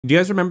Do you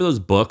guys remember those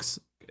books?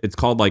 It's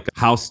called like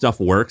How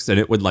Stuff Works, and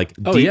it would like...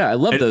 I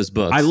love those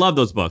books. I love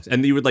those books.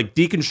 And you would like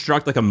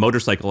deconstruct like a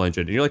motorcycle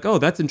engine. And you're like, oh,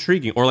 that's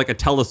intriguing. Or like a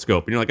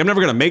telescope. And you're like, I'm never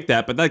going to make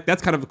that. But like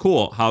that's kind of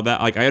cool how that,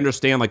 like, I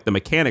understand like the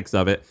mechanics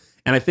of it.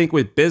 And I think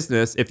with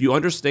business, if you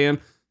understand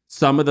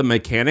some of the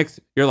mechanics,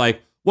 you're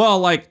like, well,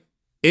 like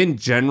in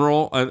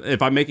general,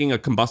 if I'm making a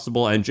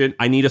combustible engine,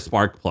 I need a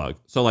spark plug.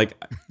 So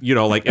like, you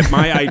know, like if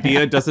my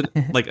idea doesn't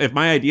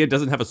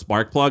have a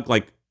spark plug,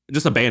 like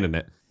just abandon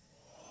it.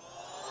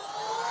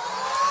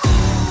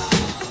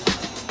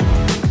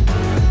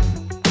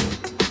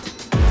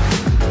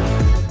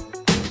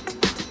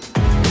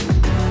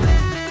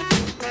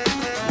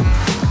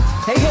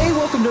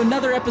 Welcome to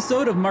another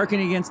episode of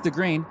Marketing Against the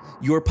Grain,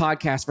 your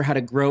podcast for how to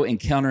grow in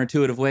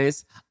counterintuitive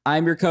ways.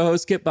 I'm your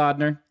co-host, Kipp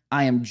Bodner.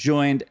 I am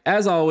joined,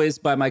 as always,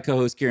 by my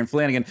co-host, Kieran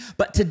Flanagan.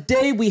 But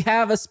today we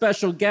have a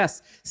special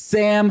guest.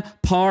 Sam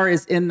Parr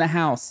is in the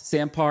house.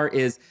 Sam Parr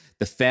is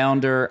the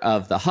founder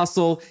of The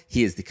Hustle.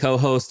 He is the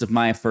co-host of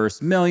My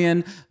First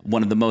Million,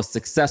 one of the most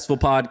successful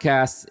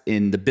podcasts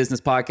in the business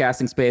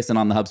podcasting space and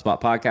on the HubSpot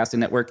podcasting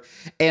network.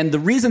 And the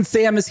reason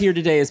Sam is here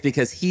today is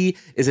because he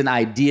is an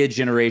idea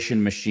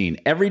generation machine.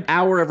 Every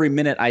hour, every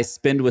minute I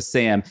spend with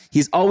Sam,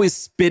 he's always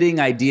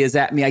spitting ideas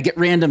at me. I get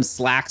random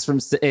Slacks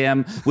from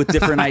Sam with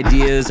different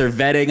ideas or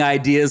vetting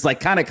ideas, like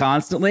kind of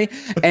constantly.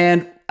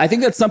 And I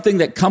think that's something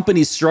that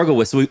companies struggle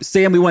with. So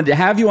Sam, we wanted to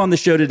have you on the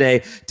show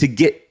today to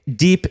get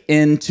deep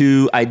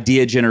into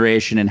idea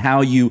generation and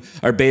how you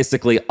are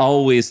basically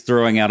always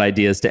throwing out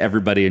ideas to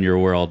everybody in your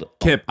world.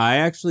 Kipp, I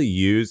actually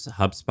use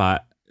HubSpot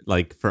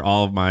like for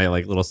all of my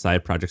like little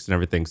side projects and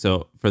everything.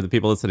 So for the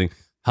people listening,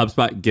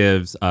 HubSpot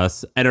gives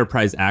us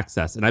enterprise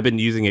access, and I've been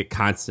using it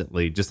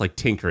constantly, just like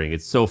tinkering.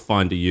 It's so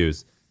fun to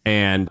use.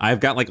 And I've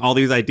got like all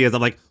these ideas.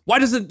 I'm like, why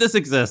doesn't this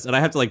exist? And I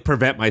have to like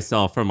prevent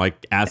myself from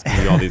like asking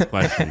you all these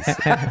questions.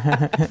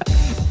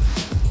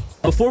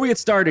 Before we get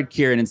started,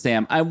 Kieran and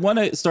Sam, I want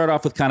to start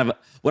off with kind of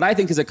what I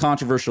think is a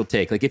controversial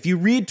take. Like if you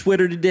read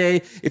Twitter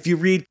today, if you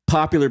read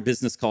popular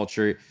business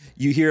culture,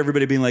 you hear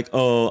everybody being like,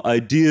 oh,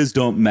 ideas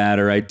don't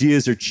matter.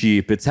 Ideas are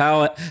cheap. It's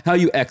how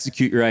you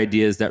execute your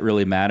ideas that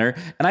really matter.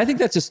 And I think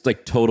that's just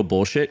like total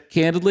bullshit,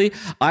 candidly.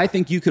 I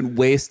think you can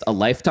waste a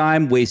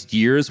lifetime, waste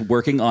years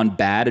working on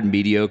bad and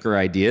mediocre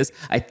ideas.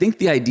 I think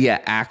the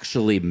idea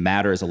actually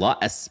matters a lot,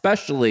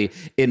 especially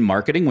in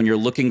marketing when you're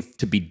looking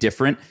to be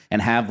different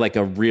and have like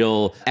a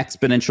real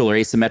exponential or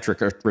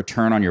asymmetric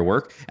return on your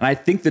work. And I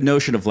think the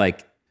notion of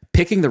like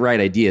picking the right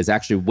idea is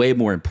actually way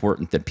more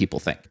important than people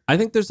think. I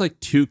think there's like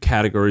two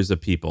categories of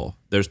people.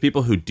 There's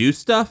people who do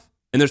stuff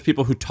and there's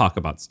people who talk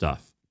about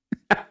stuff.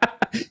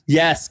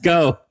 Yes,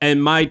 go.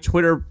 And my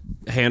Twitter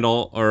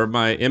handle or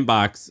my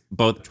inbox,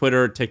 both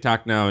Twitter,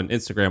 TikTok now, and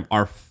Instagram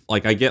are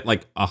like, I get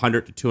like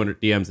 100 to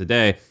 200 DMs a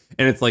day.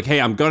 And it's like,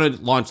 hey, I'm going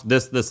to launch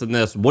this, this, and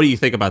this. What do you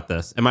think about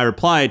this? And my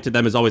reply to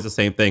them is always the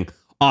same thing.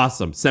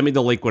 Awesome. Send me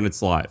the link when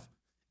it's live.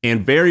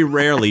 And very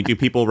rarely do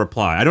people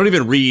reply. I don't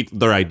even read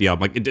their idea. I'm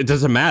like, it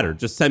doesn't matter.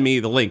 Just send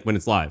me the link when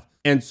it's live.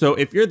 And so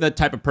if you're the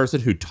type of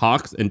person who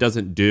talks and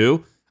doesn't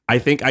do, I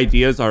think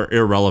ideas are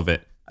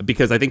irrelevant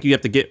because I think you have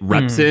to get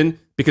reps in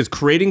because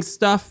creating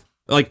stuff,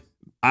 like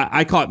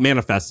I call it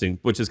manifesting,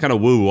 which is kind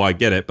of woo, I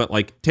get it. But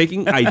like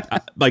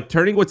like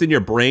turning what's in your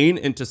brain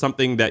into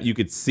something that you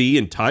could see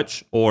and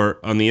touch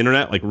or on the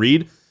internet, like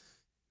read,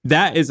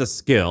 that is a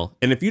skill.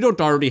 And if you don't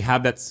already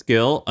have that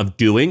skill of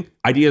doing,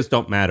 ideas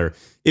don't matter.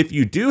 If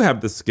you do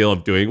have the skill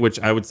of doing, which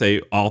I would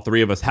say all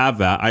three of us have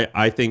that,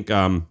 I think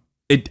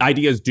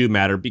ideas do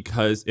matter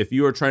because if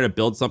you are trying to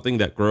build something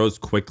that grows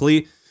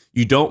quickly,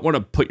 you don't want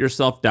to put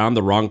yourself down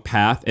the wrong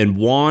path, and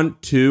 1,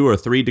 2, or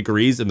 3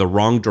 degrees in the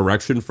wrong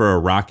direction for a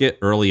rocket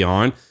early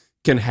on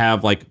can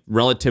have like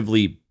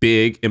relatively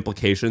big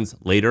implications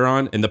later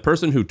on. And the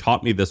person who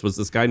taught me this was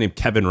this guy named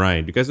Kevin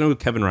Ryan. Do you guys know who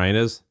Kevin Ryan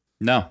is?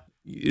 No.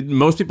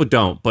 Most people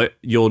don't, but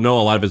you'll know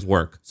a lot of his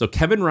work. So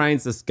Kevin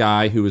Ryan's this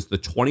guy who was the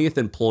 20th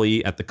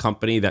employee at the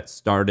company that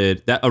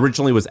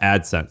originally was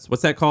AdSense.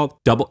 What's that called?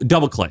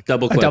 DoubleClick.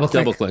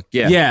 DoubleClick.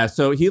 Yeah. Yeah.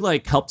 So he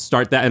like helped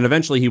start that, and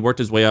eventually he worked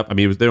his way up. I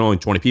mean, there were only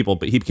 20 people,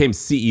 but he became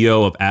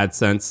CEO of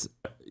AdSense.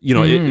 You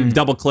know,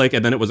 DoubleClick,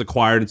 and then it was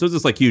acquired, and so it was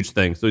this like huge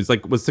thing. So he's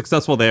like was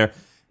successful there.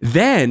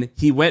 Then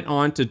he went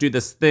on to do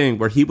this thing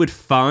where he would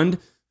fund.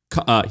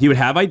 He would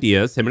have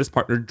ideas. Him and his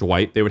partner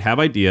Dwight, they would have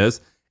ideas.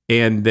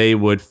 And they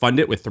would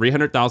fund it with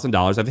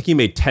 $300,000. I think he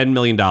made $10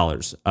 million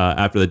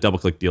after the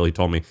DoubleClick deal, he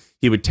told me.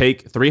 He would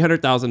take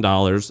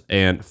 $300,000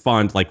 and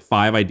fund like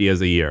 5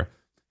 ideas a year.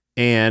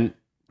 And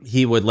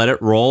he would let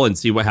it roll and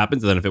see what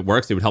happens. And then if it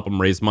works, he would help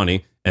them raise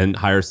money and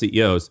hire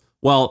CEOs.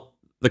 Well,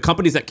 the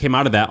companies that came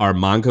out of that are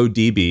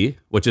MongoDB,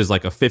 which is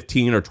like a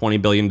 $15 or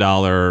 $20 billion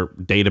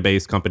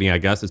database company, I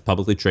guess. It's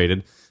publicly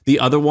traded. The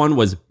other one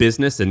was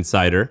Business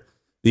Insider.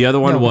 The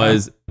other one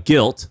was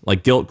Gilt,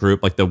 like Gilt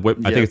Group, like I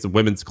think it's the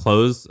women's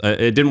clothes.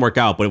 It didn't work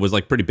out, but it was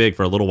like pretty big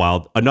for a little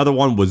while. Another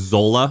one was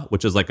Zola,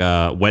 which is like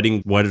a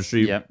wedding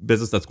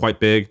business that's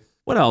quite big.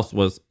 What else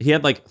was, he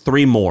had like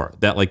 3 more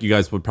that like you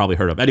guys would probably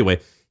heard of.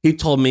 Anyway, he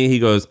told me, he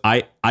goes,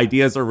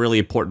 ideas are really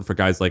important for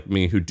guys like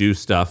me who do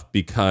stuff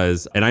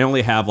and I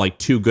only have like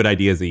 2 good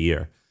ideas a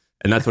year.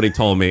 And that's what he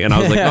told me. And I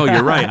was like, oh,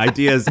 you're right.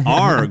 Ideas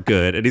are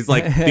good. And he's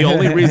like, the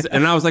only reason.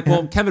 And I was like,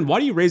 well, Kevin,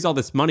 why do you raise all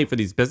this money for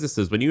these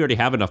businesses when you already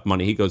have enough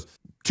money? He goes,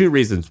 2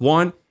 reasons.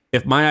 One,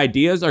 if my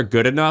ideas are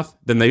good enough,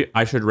 then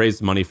I should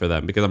raise money for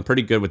them because I'm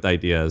pretty good with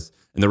ideas.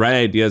 And the right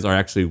ideas are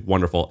actually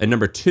wonderful. And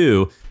number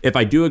 2, if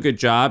I do a good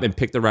job and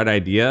pick the right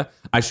idea,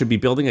 I should be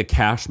building a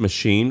cash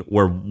machine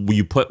where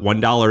you put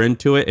 $1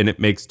 into it and it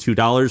makes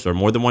 $2 or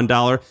more than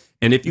 $1.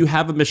 And if you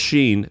have a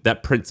machine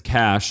that prints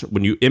cash,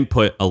 when you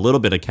input a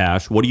little bit of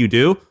cash, what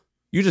do?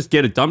 You just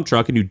get a dump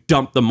truck and you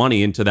dump the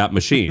money into that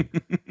machine.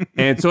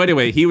 And so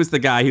anyway, he was the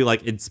guy who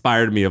like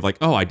inspired me of like,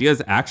 oh,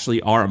 ideas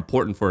actually are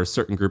important for a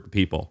certain group of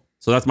people.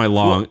 So that's my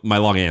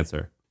long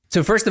answer.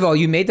 So first of all,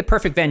 you made the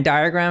perfect Venn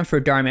diagram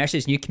for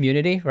Dharmesh's new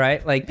community,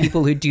 right? Like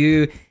people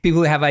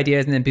who have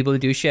ideas, and then people who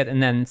do shit,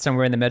 and then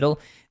somewhere in the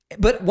middle.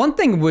 But one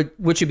thing which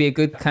would be a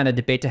good kind of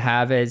debate to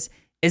have is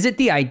it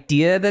the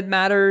idea that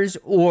matters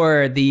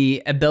or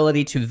the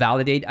ability to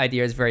validate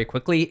ideas very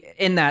quickly?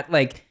 In that,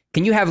 like,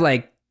 can you have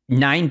like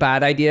 9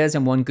 bad ideas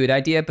and 1 good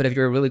idea, but if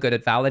you're really good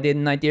at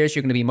validating ideas,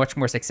 you're going to be much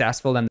more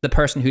successful than the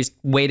person who's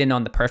waiting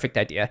on the perfect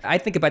idea. I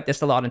think about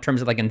this a lot in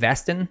terms of like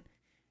investing.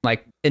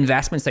 Like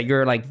investments that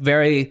you're like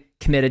very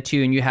committed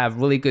to and you have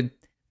really good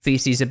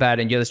theses about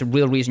and there's a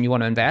real reason you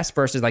want to invest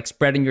versus like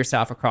spreading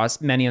yourself across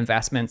many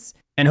investments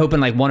and hoping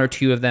like 1 or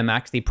 2 of them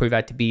actually prove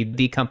out to be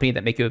the company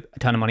that make you a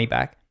ton of money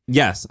back.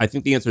 Yes, I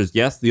think the answer is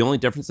yes. The only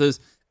difference is,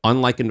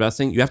 unlike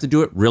investing, you have to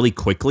do it really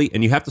quickly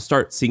and you have to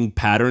start seeing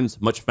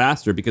patterns much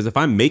faster because if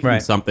I'm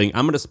making something,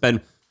 I'm going to spend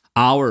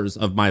hours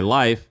of my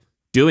life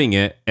doing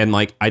it and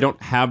like I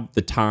don't have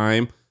the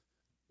time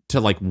to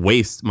like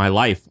waste my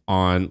life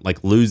on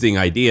like losing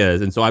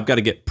ideas. And so I've got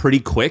to get pretty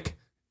quick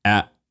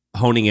at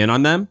honing in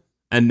on them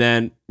and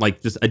then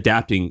like just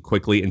adapting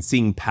quickly and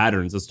seeing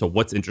patterns as to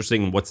what's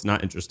interesting and what's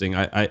not interesting.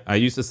 I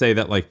used to say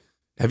that like,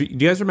 do you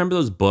guys remember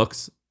those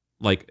books?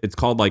 Like it's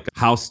called like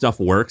How Stuff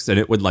Works, and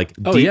it would like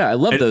I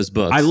love those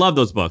books. I love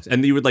those books.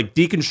 And you would like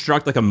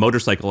deconstruct like a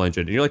motorcycle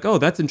engine and you're like, oh,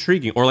 that's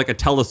intriguing. Or like a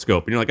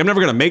telescope. And you're like, I'm never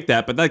gonna make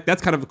that, but like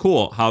that's kind of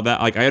cool how that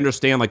like I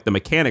understand like the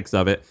mechanics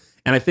of it.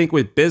 And I think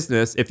with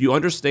business, if you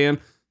understand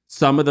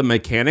some of the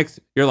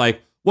mechanics, you're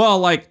like, well,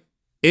 like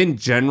in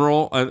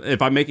general,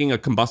 if I'm making a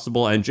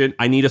combustible engine,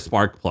 I need a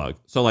spark plug.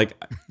 So like,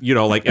 you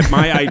know, like if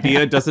my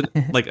idea doesn't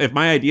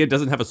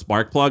have a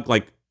spark plug,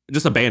 like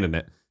just abandon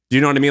it. Do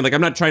you know what I mean? Like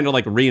I'm not trying to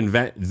like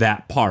reinvent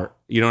that part.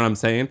 You know what I'm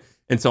saying?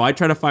 And so I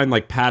try to find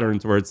like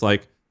patterns where it's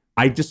like,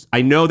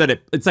 I know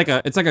that it's like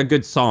a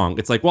good song.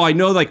 It's like, well, I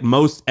know like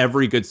most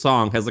every good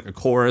song has like a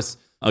chorus,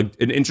 an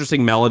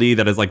interesting melody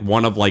that is like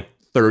one of like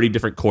 30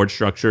 different chord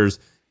structures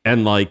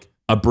and like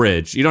a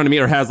bridge, you know what I mean?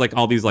 Or has like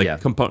all these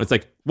like components.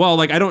 Like, well,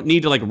 like I don't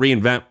need to like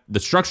reinvent the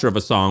structure of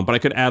a song, but I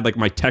could add like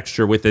my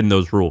texture within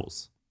those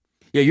rules.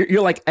 Yeah,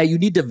 you're like, you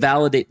need to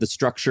validate the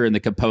structure and the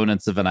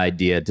components of an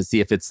idea to see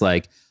if it's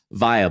like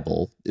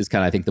viable is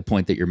kind of, I think, the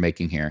point that you're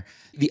making here.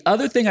 The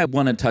other thing I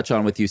want to touch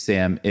on with you,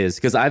 Sam, is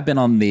because I've been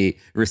on the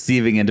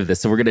receiving end of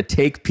this. So we're going to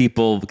take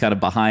people kind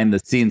of behind the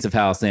scenes of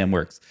how Sam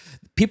works.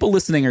 People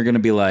listening are going to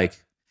be like,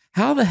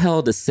 how the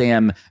hell does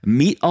Sam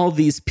meet all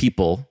these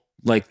people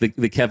like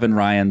the Kevin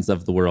Ryans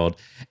of the world?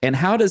 And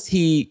how does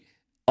he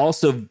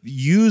also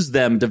use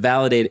them to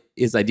validate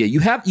his idea?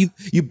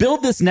 You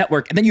build this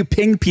network and then you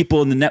ping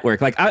people in the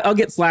network. Like I'll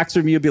get Slacks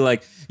from you, be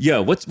like,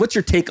 yo, what's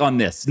your take on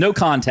this? No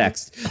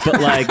context,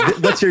 but like,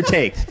 what's your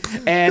take?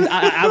 And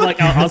I'm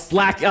like, I'll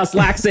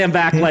slack Sam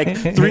back like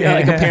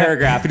like a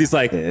paragraph, and he's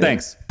like,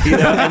 thanks. You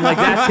know, and like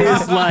that's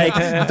his like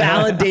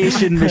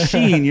validation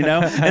machine, you know?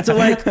 And so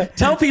like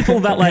tell people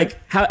about like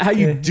how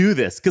you do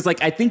this. Cause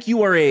like I think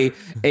you are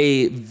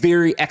a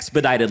very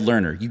expedited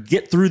learner. You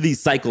get through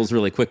these cycles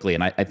really quickly.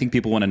 And I think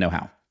people want to know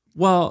how.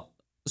 Well,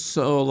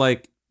 so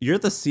like you're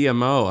the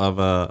CMO of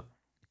a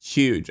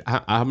huge,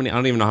 how many, I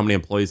don't even know how many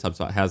employees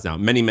HubSpot has now.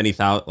 Many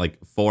thousand,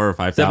 like 4,000 or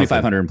 5,000.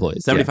 7,500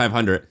 employees.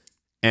 7,500. Yeah.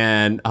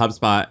 And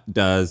HubSpot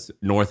does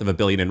north of $1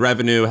 billion in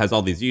revenue, has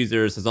all these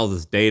users, has all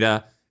this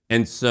data.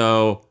 And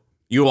so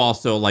you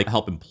also like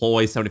help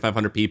employ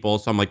 7,500 people.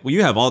 So I'm like, well,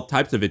 you have all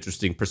types of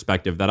interesting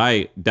perspective that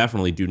I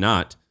definitely do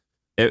not.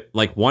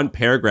 Like one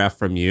paragraph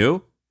from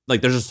you, like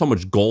there's just so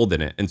much gold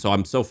in it. And so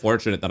I'm so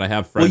fortunate that I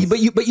have friends.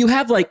 Well, but you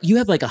have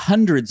like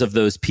hundreds of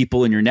those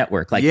people in your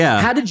network. Like, yeah.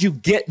 How did you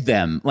get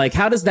them? Like,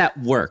 how does that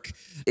work?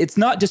 It's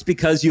not just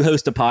because you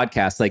host a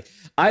podcast. Like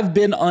I've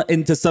been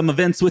into some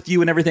events with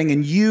you and everything,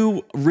 and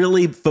you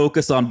really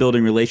focus on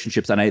building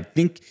relationships. And I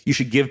think you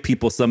should give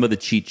people some of the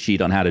cheat sheet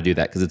on how to do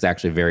that, because it's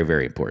actually very,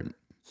 very important.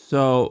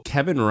 So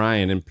Kevin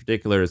Ryan in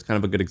particular is kind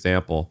of a good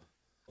example.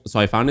 So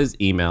I found his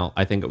email.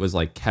 I think it was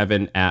like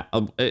Kevin at,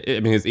 I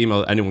mean, his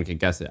email, anyone can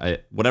guess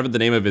it. Whatever the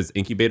name of his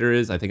incubator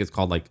is, I think it's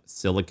called like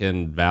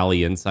Silicon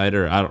Valley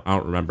Insider. I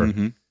don't remember.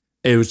 Mm-hmm.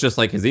 It was just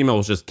like his email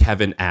was just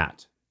Kevin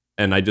at,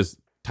 and I just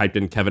typed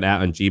in Kevin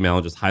at on Gmail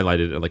and just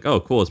highlighted it like,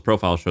 oh, cool, his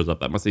profile shows up.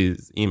 That must be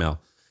his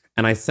email.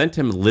 And I sent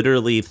him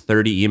literally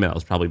 30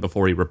 emails probably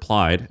before he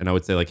replied. And I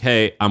would say like,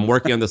 hey, I'm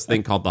working on this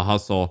thing called The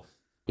Hustle.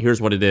 Here's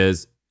what it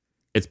is.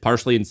 It's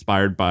partially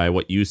inspired by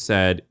what you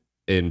said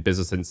in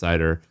Business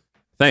Insider.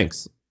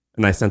 Thanks.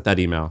 And I sent that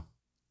email.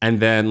 And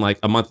then like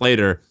a month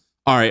later,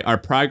 all right, our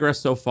progress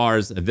so far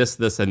is this,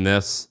 this, and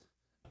this.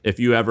 If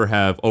you ever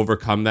have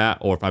overcome that,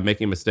 or if I'm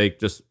making a mistake,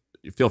 just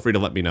feel free to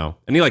let me know.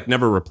 And he like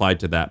never replied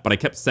to that, but I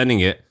kept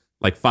sending it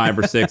like 5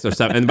 or 6 or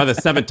 7. And by the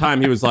 7th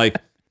time, he was like,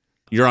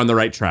 you're on the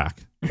right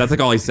track. That's like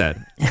all he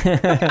said. Do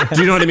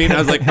you know what I mean? I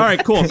was like, all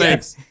right, cool,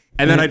 thanks.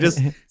 And then I just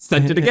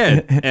sent it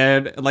again.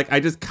 And like, I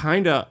just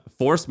kind of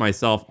forced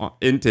myself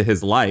into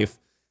his life.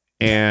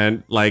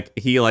 And like,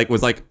 he like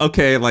was like,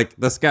 okay, like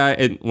this guy.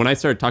 And when I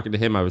started talking to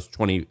him, I was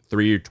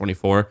 23 or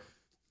 24.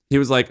 He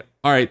was like,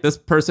 all right, this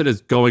person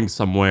is going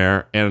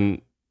somewhere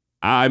and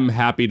I'm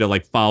happy to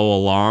like follow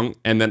along.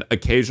 And then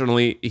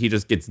occasionally he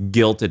just gets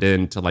guilted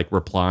into like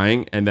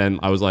replying. And then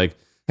I was like,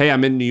 hey,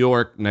 I'm in New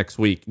York next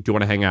week. Do you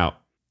want to hang out?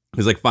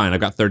 He's like, fine, I've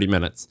got 30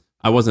 minutes.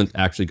 I wasn't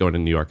actually going to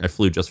New York. I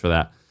flew just for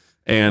that.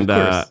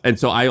 And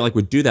so I like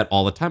would do that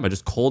all the time. I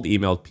just cold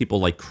emailed people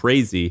like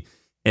crazy.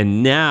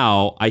 And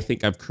now I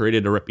think I've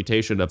created a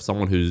reputation of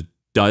someone who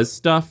does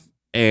stuff,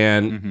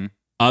 and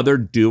other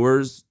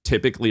doers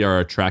typically are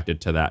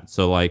attracted to that.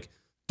 So like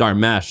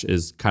Dharmesh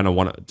is kind of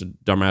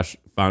Dharmesh,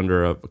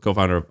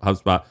 co-founder of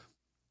HubSpot,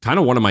 kind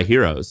of one of my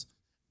heroes.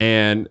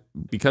 And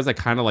because I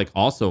kind of like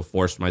also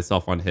forced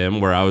myself on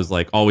him, where I was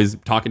like always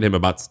talking to him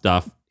about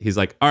stuff, he's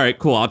like, all right,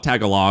 cool, I'll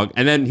tag along.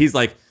 And then he's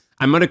like,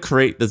 I'm going to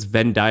create this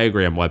Venn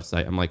diagram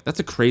website. I'm like, that's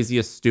the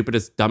craziest,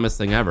 stupidest, dumbest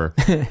thing ever.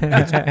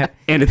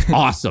 And it's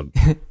awesome.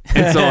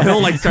 And so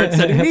he'll like start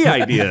sending me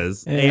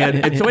ideas.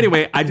 And so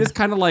anyway, I just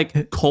kind of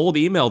like cold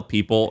emailed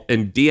people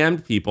and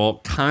DM'd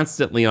people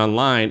constantly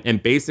online.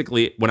 And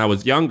basically when I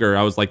was younger,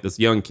 I was like this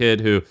young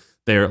kid who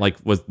they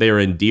were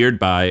endeared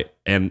by,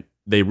 and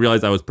they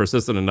realized I was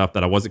persistent enough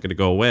that I wasn't going to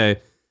go away.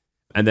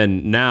 And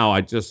then now I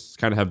just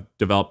kind of have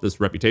developed this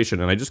reputation,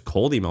 and I just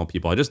cold email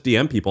people. I just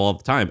DM people all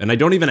the time, and I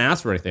don't even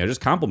ask for anything. I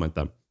just compliment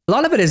them. A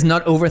lot of it is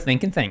not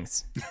overthinking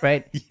things,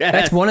 right? Yes.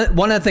 That's one of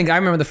the things. I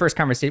remember the first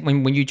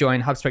conversation when you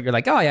joined HubSpot, you're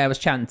like, oh yeah, I was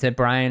chatting to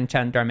Brian,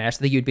 chatting to Dharmesh. I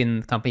think you'd been in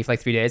the company for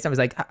like 3 days. I was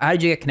like, how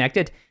did you get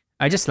connected?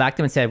 I just slacked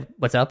him and said,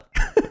 what's up?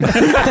 and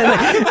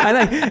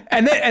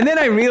then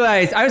I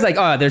realized, I was like,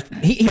 oh,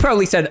 he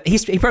probably said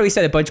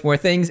a bunch more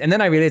things. And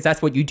then I realized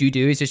that's what you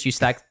do is just you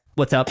slack,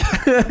 what's up?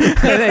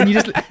 and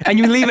you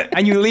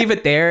leave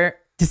it there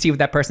to see what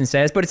that person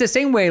says. But it's the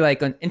same way,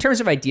 like in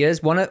terms of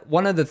ideas, one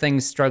of the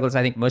struggles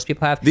I think most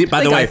people have.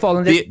 By the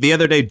way, the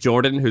other day,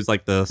 Jordan, who's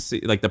like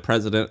the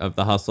president of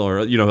The Hustle,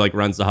 or like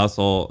runs The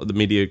Hustle, the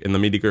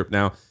media group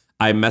now,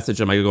 I messaged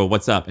him, I go,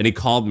 what's up? And he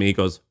called me, he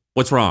goes,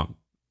 what's wrong?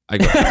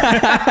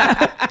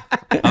 I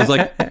was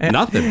like,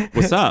 nothing.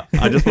 What's up?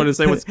 I just wanted to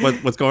say what's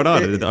going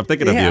on. I'm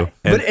thinking of you.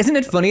 But isn't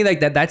it funny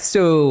like that's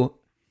so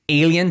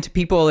alien to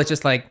people? It's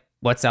just like,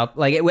 what's up?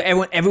 Like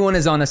everyone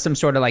is on some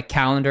sort of like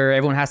calendar.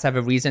 Everyone has to have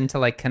a reason to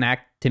like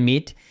connect, to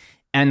meet.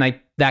 And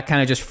like that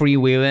kind of just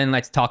freewheeling,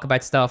 let's talk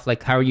about stuff.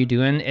 Like, how are you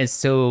doing? Is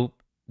so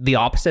the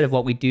opposite of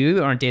what we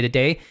do on day to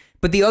day.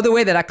 But the other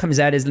way that comes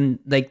out is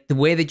like the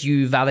way that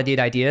you validate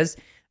ideas.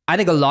 I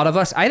think a lot of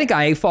us, I think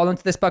I fall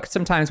into this bucket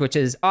sometimes, which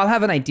is I'll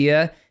have an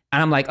idea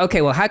and I'm like,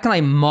 okay, well, how can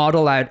I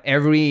model out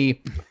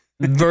every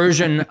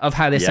version of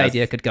how this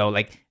idea could go?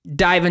 Like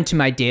dive into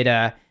my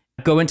data,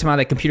 go into my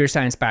like computer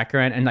science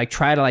background and like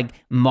try to like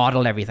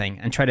model everything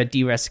and try to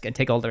de-risk and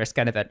take all the risk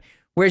out of it.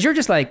 Whereas you're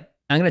just like,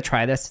 I'm going to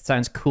try this. It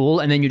sounds cool.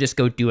 And then you just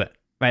go do it.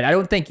 Right. I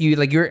don't think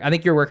I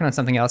think you're working on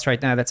something else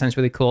right now that sounds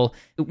really cool.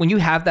 When you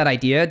have that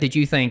idea, did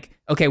you think,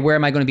 okay, where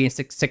am I going to be in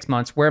six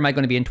months? Where am I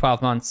going to be in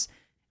 12 months?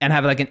 And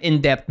have like an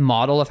in-depth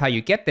model of how you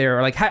get there?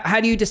 Or like,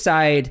 how do you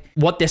decide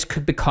what this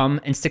could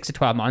become in 6 to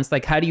 12 months?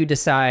 Like, how do you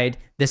decide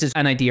this is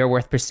an idea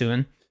worth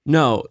pursuing?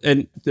 No,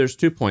 and there's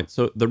 2 points.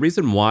 So the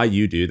reason why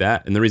you do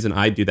that, and the reason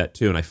I do that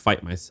too, and I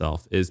fight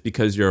myself, is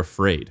because you're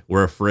afraid.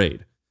 We're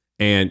afraid.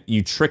 And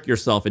you trick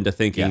yourself into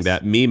thinking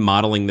that me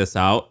modeling this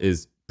out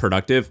is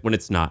productive when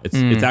it's not.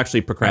 It's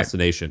actually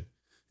procrastination.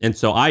 Right. And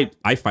so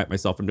I fight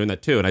myself from doing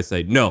that too. And I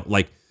say, no,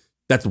 like,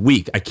 that's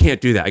weak. I can't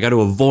do that. I got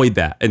to avoid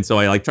that. And so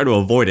I like try to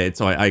avoid it.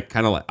 So I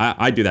kind of like,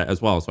 I do that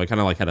as well. So I kind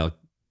of like had to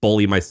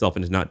bully myself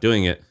into not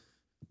doing it.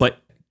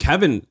 But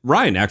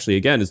Ryan actually,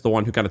 again, is the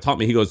one who kind of taught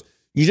me. He goes,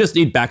 you just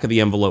need back of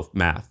the envelope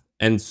math.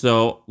 And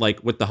so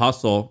like with The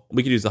Hustle,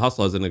 we could use The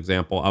Hustle as an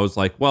example. I was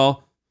like,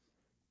 well,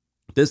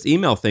 this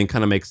email thing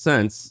kind of makes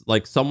sense.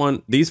 Like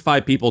these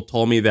 5 people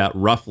told me that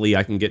roughly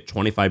I can get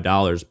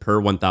 $25 per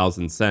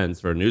 1,000 sends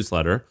for a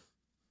newsletter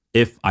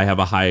if I have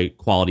a high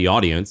quality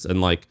audience. And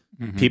like,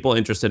 people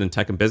interested in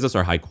tech and business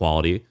are high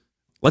quality.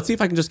 Let's see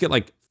if I can just get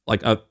like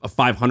a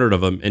 500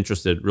 of them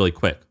interested really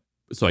quick.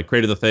 So I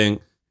created the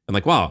thing and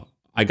like, wow,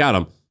 I got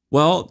them.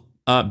 Well,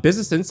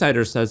 Business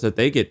Insider says that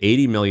they get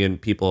 80 million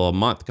people a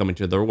month coming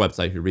to their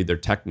website who read their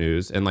tech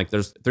news. And like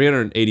there's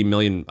 380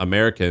 million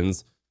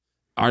Americans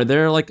are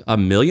there like a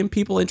million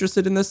people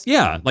interested in this?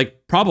 Yeah,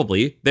 like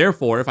probably.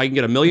 Therefore, if I can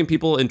get a million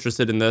people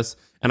interested in this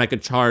and I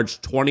could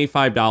charge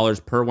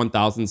 $25 per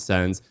 1,000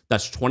 sends,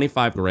 that's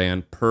 25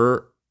 grand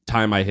per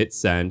time I hit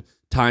send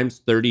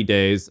times 30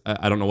 days.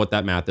 I don't know what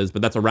that math is,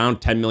 but that's around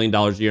 $10 million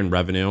a year in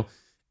revenue.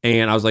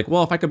 And I was like,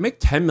 well, if I could make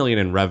 10 million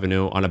in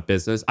revenue on a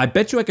business, I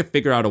bet you I could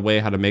figure out a way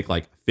how to make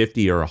like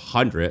 50 or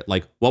 100.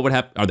 Like what would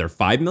happen? Are there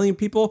 5 million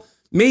people?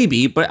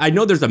 Maybe, but I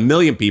know there's a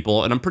million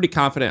people and I'm pretty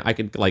confident I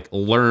could like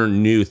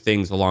learn new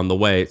things along the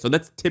way. So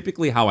that's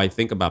typically how I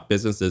think about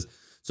businesses.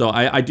 So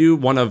I do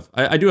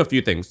a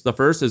few things. The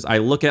first is I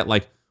look at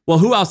like, well,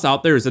 who else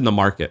out there is in the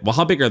market? Well,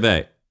 how big are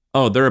they?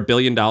 Oh, they're $1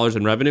 billion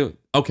in revenue.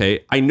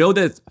 Okay. I know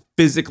that it's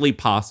physically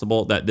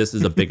possible that this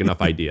is a big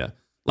enough idea.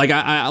 Like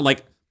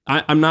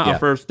I'm not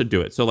averse to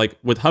do it. So like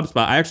with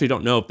HubSpot, I actually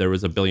don't know if there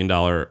was $1 billion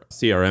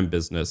CRM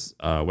business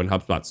when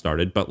HubSpot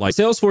started, but like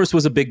Salesforce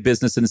was a big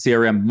business in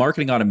CRM.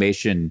 Marketing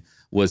automation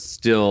was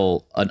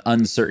still an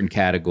uncertain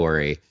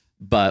category,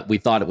 but we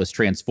thought it was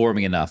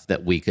transforming enough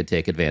that we could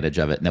take advantage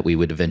of it and that we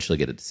would eventually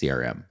get it to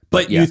CRM.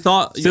 But you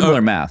thought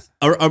similar math.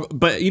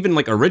 But even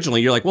like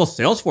originally, you're like, well,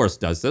 Salesforce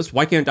does this.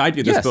 Why can't I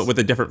do this, but with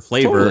a different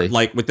flavor, totally.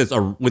 like with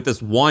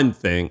this one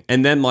thing?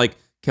 And then like,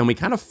 can we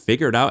kind of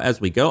figure it out as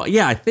we go?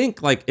 Yeah, I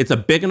think like it's a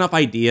big enough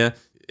idea.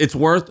 It's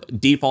worth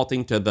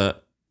defaulting to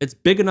it's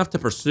big enough to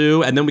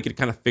pursue, and then we could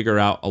kind of figure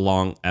out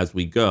along as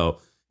we go.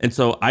 And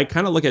so I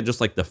kind of look at just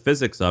like the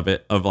physics of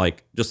it, of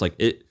like, just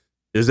like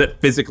is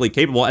it physically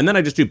capable? And then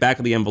I just do back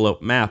of the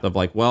envelope math of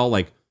like, well,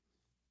 like,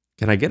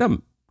 can I get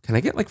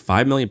like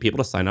 5 million people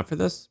to sign up for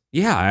this?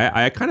 Yeah,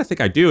 I kind of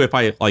think I do if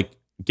I like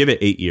give it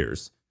 8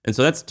 years. And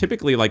so that's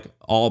typically like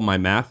all my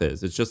math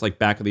is. It's just like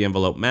back of the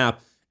envelope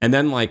math. And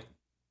then like,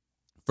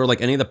 for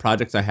like any of the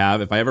projects I have,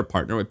 if I ever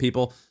partner with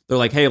people, they're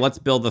like, hey, let's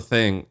build the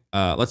thing.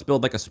 Let's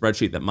build like a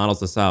spreadsheet that models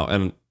this out.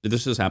 And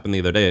this just happened the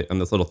other day on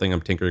this little thing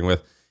I'm tinkering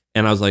with.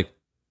 And I was like,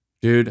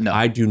 dude,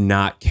 I do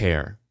not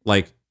care.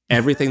 Like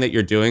everything that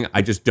you're doing,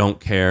 I just don't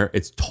care.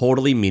 It's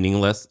totally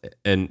meaningless.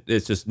 And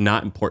it's just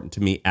not important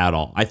to me at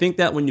all. I think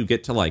that when you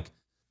get to like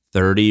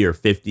 30 or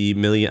 50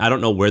 million, I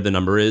don't know where the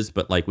number is,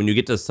 but like when you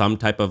get to some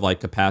type of like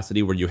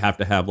capacity where you have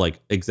to have like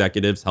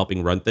executives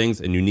helping run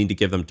things and you need to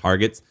give them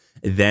targets,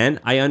 then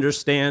I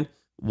understand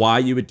why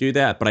you would do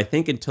that. But I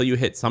think until you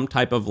hit some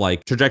type of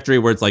like trajectory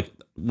where it's like,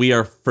 we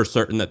are for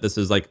certain that this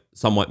is like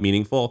somewhat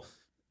meaningful,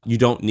 you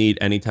don't need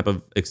any type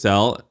of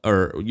Excel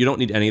or you don't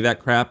need any of that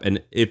crap.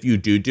 And if you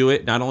do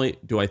it, not only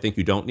do I think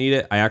you don't need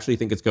it, I actually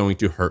think it's going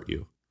to hurt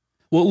you.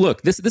 Well,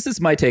 look, this is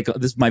my take.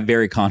 This is my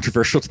very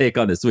controversial take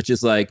on this, which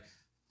is like,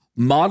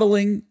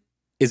 modeling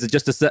is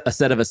just a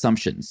set of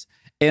assumptions.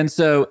 And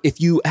so if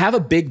you have a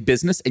big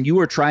business and you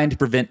are trying to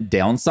prevent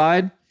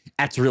downside,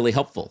 that's really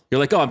helpful. You're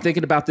like, oh, I'm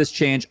thinking about this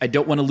change. I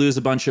don't want to lose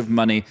a bunch of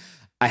money.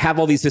 I have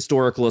all these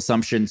historical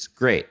assumptions.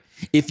 Great.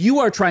 If you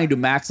are trying to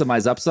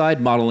maximize upside,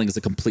 modeling is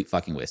a complete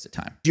fucking waste of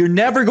time. You're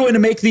never going to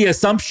make the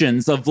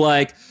assumptions of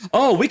like,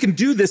 oh, we can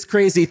do this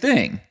crazy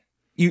thing.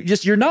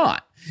 You're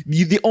not.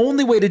 The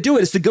only way to do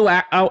it is to go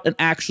out and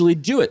actually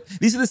do it.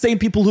 These are the same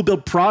people who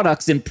build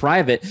products in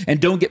private and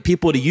don't get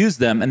people to use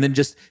them and then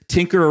just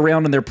tinker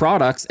around on their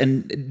products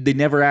and they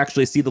never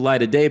actually see the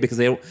light of day because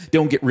they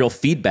don't get real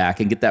feedback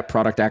and get that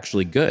product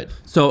actually good.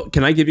 So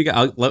can I give you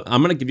guys,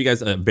 I'm going to give you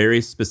guys a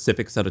very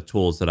specific set of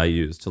tools that I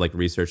use to like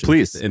research.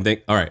 Please. And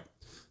think, all right.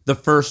 The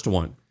first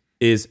one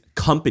is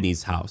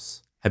Company's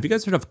House. Have you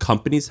guys heard of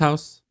Company's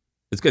House?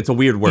 It's a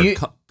weird word.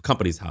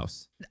 Company's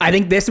House. I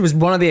think this was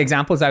one of the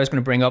examples I was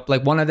going to bring up.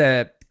 Like one of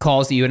the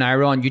calls that you and I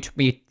were on, you took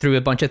me through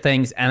a bunch of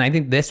things. And I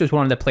think this was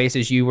one of the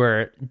places you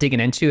were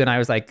digging into. And I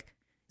was like,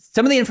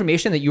 some of the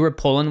information that you were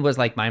pulling was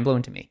like mind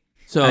blowing to me.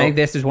 So I think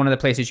this is one of the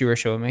places you were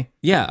showing me.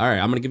 Yeah. All right.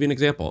 I'm going to give you an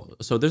example.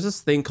 So there's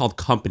this thing called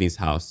Company's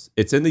House.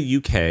 It's in the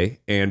UK.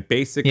 And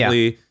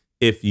basically,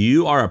 if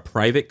you are a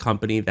private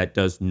company that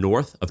does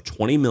north of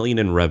 20 million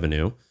in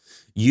revenue,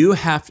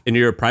 and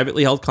you're a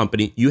privately held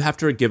company, you have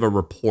to give a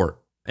report.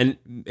 And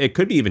it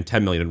could be even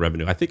 10 million in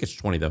revenue. I think it's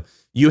 20 though.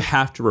 You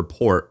have to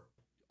report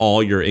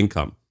all your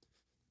income.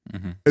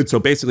 Mm-hmm. And so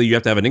basically you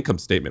have to have an income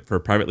statement for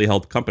a privately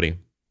held company.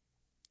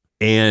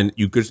 And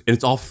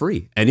it's all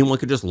free. Anyone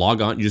could just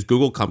log on. You just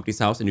Google Company's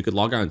House and you could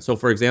log on. So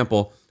for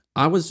example,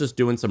 I was just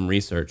doing some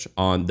research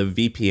on the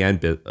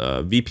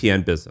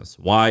VPN business.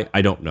 Why?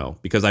 I don't know.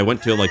 Because I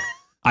went to like,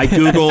 I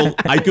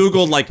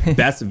Googled like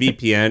best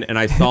VPN and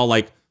I saw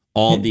like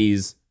all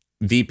these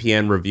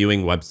VPN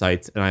reviewing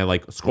websites and I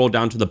like scrolled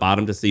down to the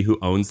bottom to see who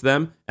owns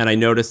them. And I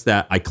noticed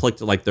that I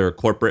clicked like their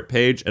corporate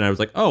page and I was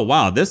like, oh,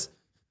 wow, this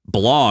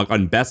blog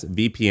on best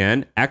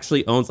VPN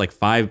actually owns like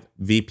 5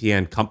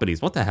 VPN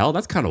companies. What the hell?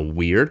 That's kind of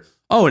weird.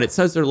 Oh, and it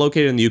says they're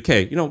located in the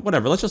UK. You know,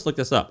 whatever. Let's just look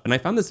this up. And I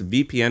found this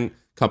VPN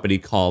company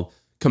called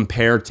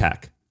Compare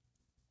Tech.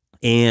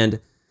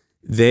 And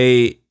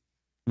they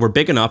were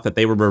big enough that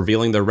they were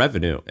revealing their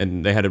revenue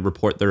and they had to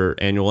report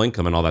their annual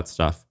income and all that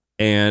stuff.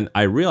 And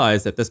I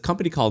realized that this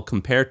company called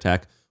Compare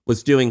Tech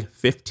was doing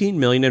 15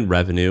 million in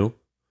revenue,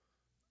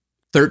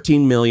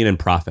 13 million in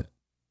profit.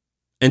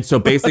 And so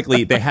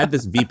basically they had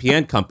this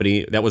VPN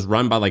company that was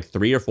run by like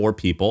 3 or 4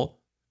 people.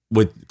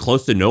 with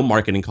close to no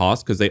marketing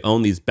costs because they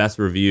own these best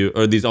review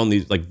or these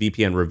like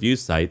VPN review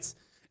sites,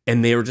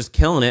 and they were just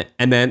killing it.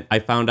 And then I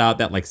found out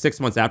that like 6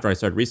 months after I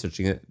started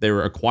researching it, they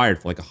were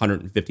acquired for like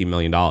 $150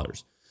 million.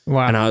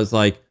 Wow. And I was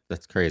like,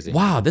 that's crazy.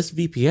 Wow, this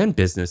VPN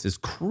business is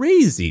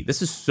crazy.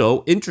 This is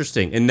so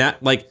interesting. And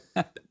that like,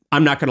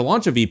 I'm not going to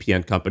launch a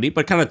VPN company,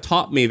 but kind of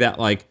taught me that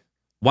like,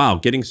 wow,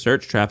 getting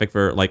search traffic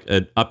for like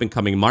an up and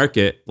coming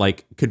market,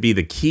 like could be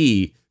the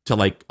key to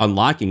like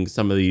unlocking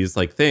some of these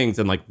like things.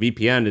 And like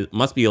VPN, it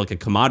must be like a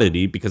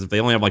commodity because if they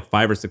only have like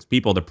 5 or 6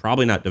 people, they're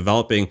probably not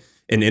developing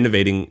and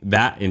innovating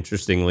that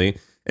interestingly.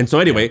 And so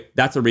anyway,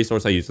 that's a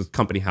resource I use, is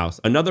Company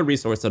House. Another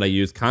resource that I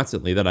use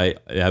constantly that I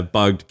have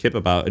bugged Kipp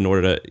about in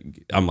order to,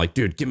 I'm like,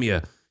 dude, give me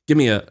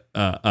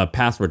a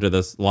password to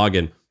this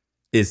login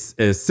is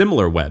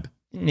SimilarWeb.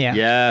 Yeah.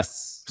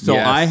 Yes. So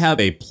yes. I have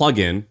a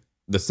plugin,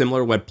 the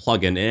SimilarWeb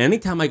plugin, and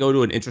anytime I go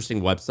to an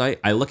interesting website,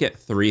 I look at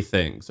 3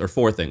 things or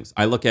 4 things.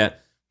 I look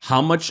at how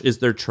much is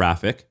their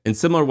traffic? And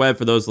SimilarWeb,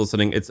 for those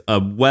listening, it's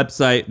a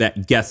website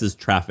that guesses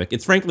traffic.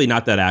 It's frankly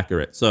not that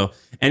accurate. So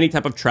any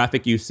type of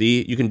traffic you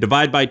see, you can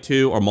divide by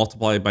 2 or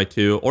multiply by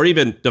 2, or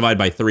even divide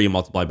by 3 and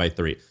multiply by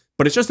 3.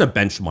 But it's just a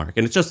benchmark,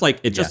 and it's just like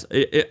it's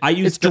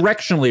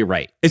directionally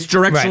right. It's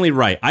directionally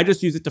right. I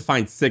just use it to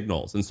find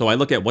signals, and so I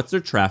look at what's their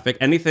traffic.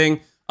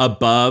 Anything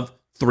above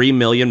 3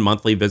 million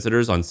monthly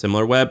visitors on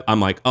SimilarWeb,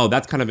 I'm like, oh,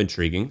 that's kind of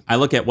intriguing. I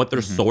look at what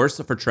their source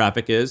for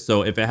traffic is.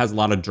 So if it has a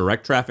lot of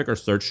direct traffic or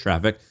search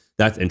traffic,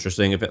 that's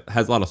interesting. If it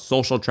has a lot of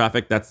social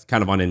traffic, that's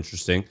kind of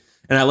uninteresting.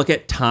 And I look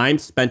at time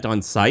spent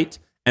on site,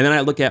 and then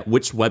I look at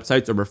which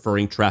websites are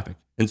referring traffic.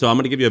 And so I'm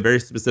going to give you a very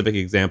specific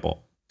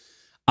example.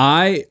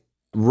 I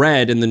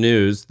read in the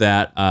news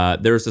that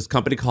there was this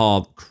company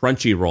called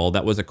Crunchyroll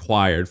that was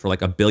acquired for like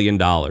 $1 billion.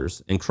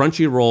 And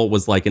Crunchyroll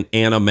was like an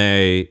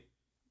anime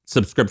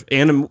subscription,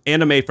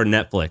 anime for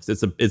Netflix.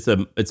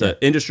 It's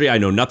a industry I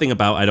know nothing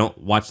about. I don't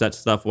watch that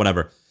stuff,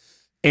 whatever.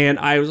 And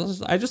I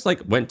just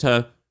like went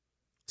to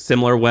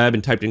SimilarWeb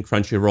and typed in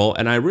Crunchyroll,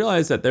 and I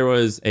realized that there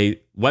was a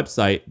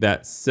website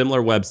that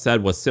SimilarWeb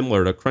said was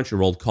similar to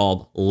Crunchyroll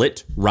called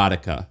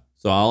Literatica.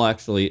 So I'll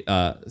actually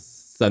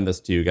send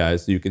this to you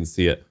guys so you can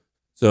see it.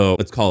 So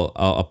it's called,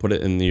 I'll put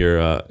it in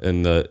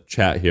in the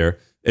chat here.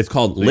 It's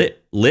called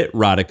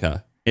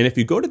Literatica. And if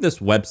you go to this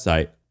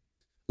website,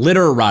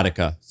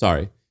 Literatica,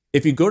 sorry.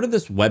 If you go to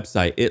this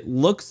website, it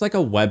looks like a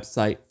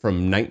website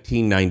from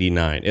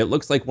 1999. It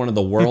looks like one of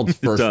the world's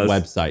first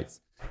websites.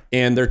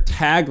 And their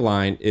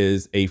tagline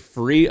is a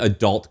free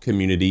adult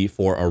community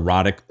for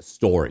erotic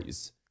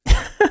stories.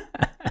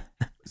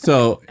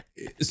 So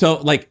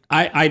like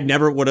I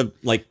never would have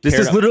like this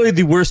is literally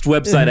the worst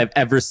website I've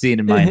ever seen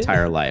in my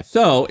entire life.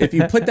 So if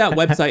you put that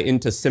website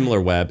into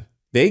SimilarWeb,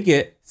 they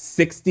get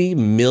 60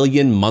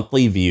 million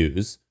monthly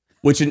views,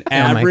 which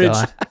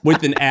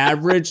with an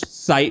average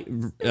site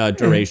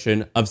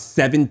duration of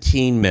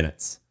 17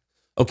 minutes.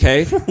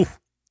 Okay.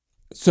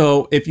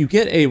 So if you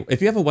have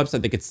a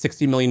website that gets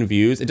 60 million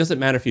views, it doesn't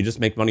matter if you just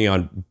make money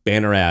on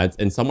banner ads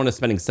and someone is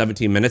spending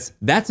 17 minutes.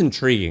 That's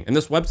intriguing. And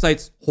this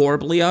website's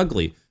horribly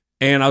ugly.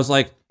 And I was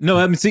like, no,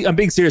 I'm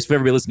being serious for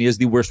everybody listening. It's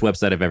the worst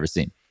website I've ever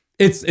seen.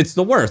 It's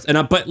the worst.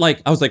 And but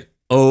like, I was like,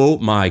 oh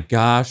my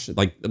gosh,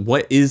 like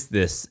what is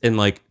this? And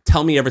like,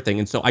 tell me everything.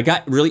 And so I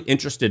got really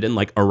interested in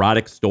like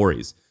erotic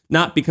stories,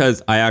 not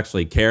because I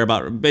actually care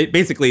about,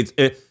 basically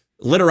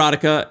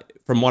Literatica,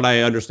 from what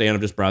I understand,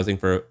 I'm just browsing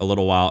for a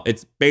little while.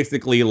 It's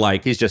basically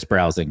like he's just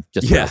browsing,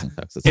 browsing.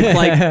 Folks.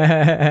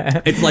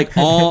 It's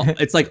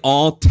like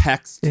all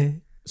text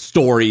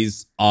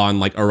stories on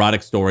like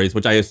erotic stories,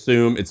 which I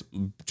assume it's,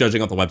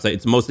 judging off the website,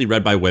 it's mostly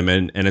read by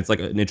women, and it's like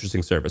an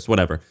interesting service,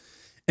 whatever.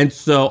 And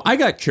so I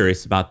got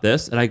curious about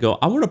this, and I go,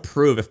 I want to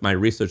prove if my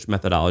research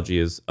methodology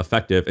is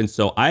effective. And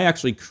so I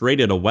actually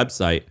created a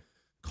website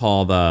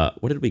called,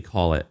 what did we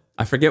call it?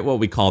 I forget what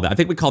we called it. I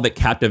think we called it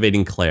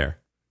Captivating Claire.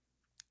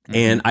 Mm-hmm.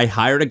 And I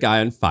hired a guy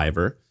on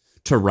Fiverr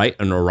to write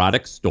an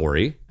erotic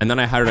story. And then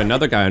I hired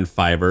another guy on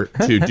Fiverr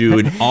to do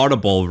an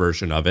Audible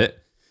version of it.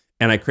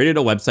 And I created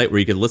a website where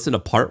you could listen to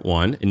part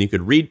 1 and you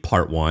could read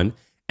part 1.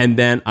 And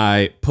then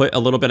I put a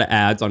little bit of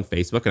ads on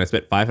Facebook, and I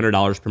spent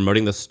 $500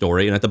 promoting the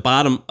story. And at the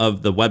bottom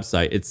of the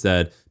website, it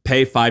said,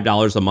 pay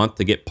 $5 a month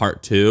to get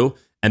part 2.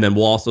 And then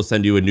we'll also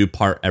send you a new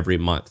part every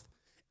month.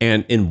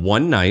 And in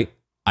one night,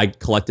 I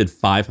collected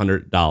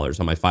 $500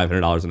 on my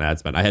 $500 in ad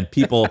spend. I had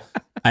people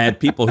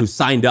who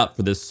signed up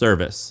for this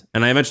service,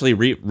 and I eventually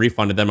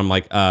refunded them. I'm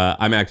like,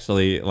 I'm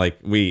actually like,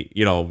 we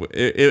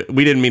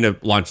didn't mean to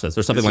launch this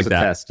or something like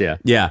that. Test, yeah.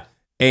 Yeah.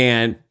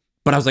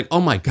 But I was like, oh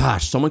my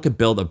gosh, someone could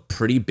build a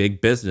pretty big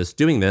business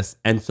doing this.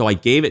 And so I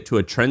gave it to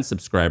a trend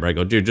subscriber. I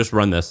go, dude, just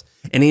run this.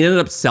 And he ended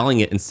up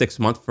selling it in 6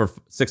 months for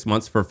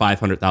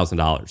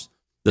 $500,000.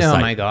 Oh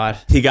my God.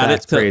 He got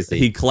That's crazy.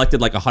 He collected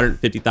like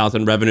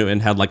 150,000 revenue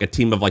and had like a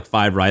team of like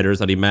 5 writers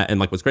that he met and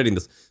like was creating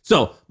this.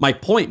 So my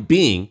point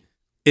being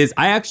is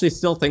I actually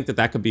still think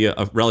that could be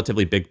a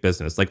relatively big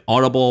business, like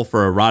Audible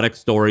for erotic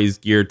stories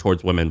geared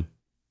towards women.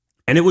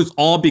 And it was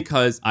all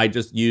because I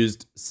just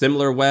used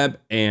SimilarWeb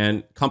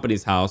and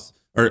Company's House,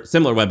 or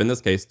SimilarWeb in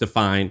this case, to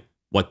find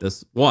what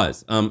this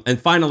was. And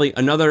finally,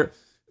 another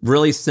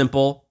really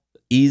simple,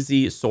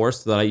 easy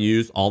source that I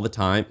use all the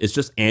time is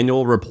just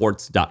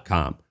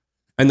annualreports.com.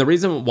 And the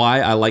reason why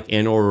I like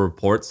annual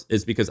reports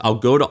is because I'll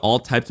go to all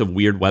types of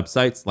weird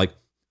websites. Like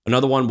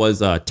another one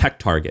was Tech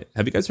Target.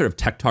 Have you guys heard of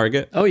Tech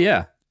Target? Oh,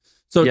 yeah.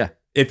 So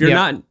if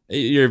you're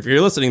if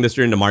you're listening to this,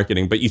 you're into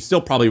marketing, but you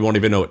still probably won't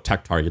even know what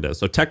Tech Target is.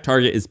 So Tech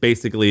Target is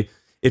basically,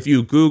 if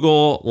you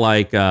Google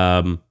like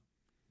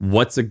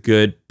what's a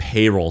good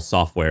payroll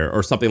software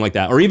or something like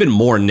that, or even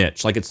more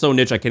niche, like it's so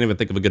niche I can't even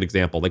think of a good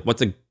example. Like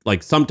what's a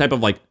like some type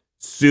of like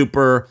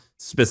super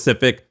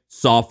specific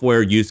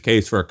software use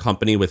case for a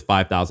company with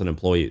 5,000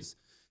 employees,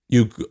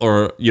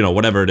 or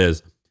whatever it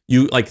is,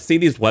 you like see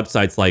these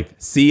websites like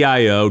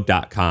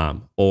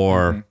CIO.com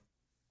or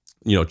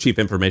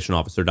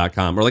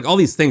chiefinformationofficer.com or like all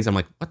these things. I'm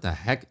like, what the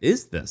heck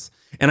is this?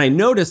 And I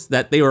noticed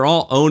that they were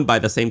all owned by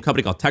the same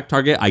company called Tech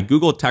Target. I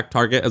Googled Tech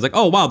Target. I was like,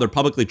 oh wow, they're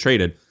publicly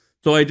traded.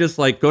 So I just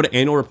like go to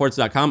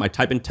annualreports.com. I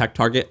type in Tech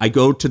Target. I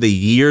go to the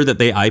year that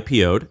they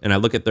IPO'd and I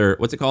look at their,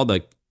 what's it called?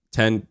 Like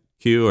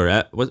 10Q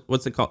or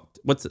what's it called?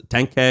 What's it?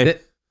 10K?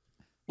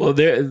 Well,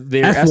 they're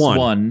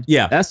S1.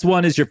 Yeah.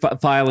 S1 is your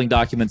filing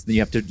documents. And you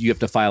have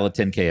to file a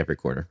 10K every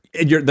quarter.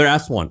 They're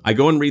S1. I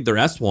go and read their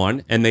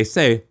S1 and they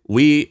say,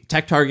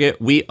 Tech Target,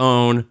 we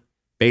own,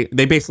 they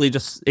basically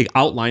just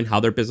outline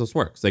how their business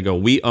works. They go,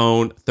 we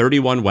own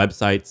 31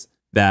 websites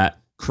that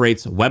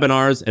creates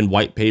webinars and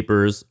white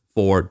papers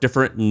for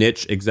different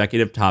niche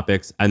executive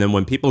topics. And then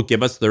when people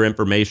give us their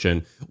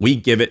information, we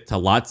give it to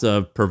lots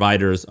of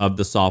providers of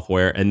the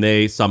software and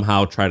they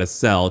somehow try to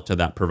sell to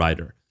that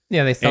provider.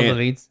 Yeah, they sell the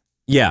leads.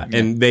 Yeah,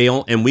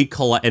 and we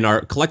collect, and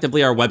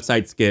collectively our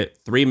websites get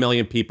 3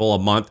 million people a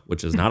month,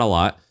 which is not a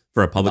lot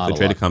for a publicly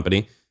traded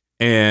company.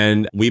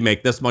 And we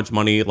make this much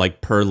money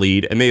like per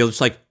lead. And they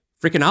just like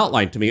freaking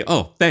outline to me,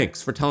 oh,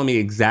 thanks for telling me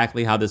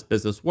exactly how this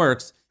business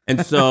works.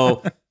 And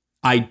so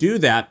I do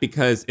that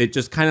because it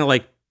just kind of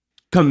like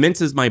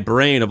convinces my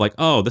brain of like,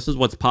 oh, this is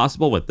what's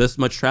possible with this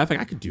much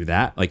traffic. I could do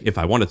that like if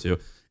I wanted to.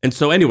 And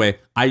so anyway,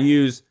 I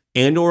use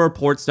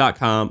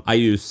annualreports.com, I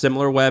use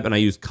SimilarWeb, and I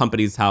use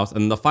Companies House.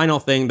 And the final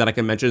thing that I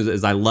can mention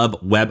is I love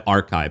Web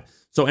Archive.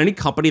 So any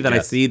company that I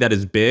see that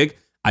is big,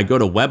 I go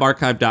to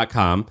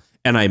webarchive.com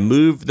and I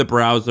move the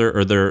browser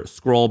or their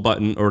scroll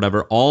button or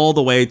whatever all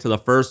the way to the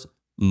first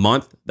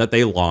month that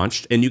they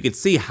launched. And you can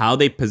see how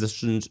they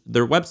positioned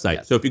their website.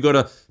 Yes. So if you go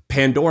to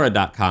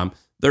pandora.com,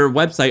 their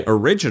website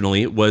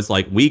originally was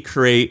like, we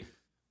create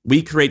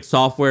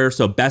software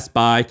so Best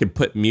Buy could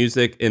put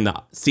music in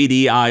the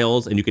CD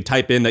aisles and you could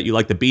type in that you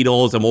like the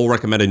Beatles and we'll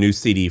recommend a new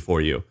CD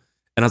for you.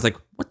 And I was like,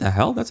 what the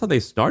hell? That's how they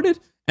started?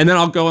 And then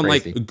I'll go and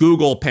like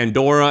Google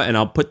Pandora and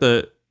I'll put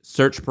the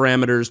search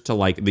parameters to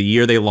like the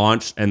year they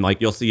launched. And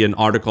like you'll see an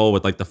article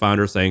with like the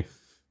founder saying,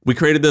 we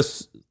created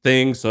this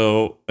thing,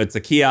 so it's a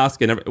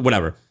kiosk and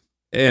whatever.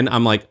 And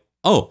I'm like,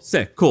 oh,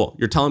 sick, cool.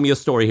 You're telling me a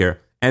story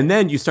here. And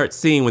then you start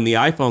seeing when the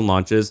iPhone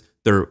launches,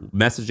 their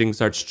messaging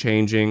starts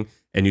changing.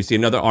 And you see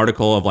another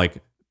article of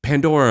like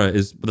Pandora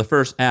is the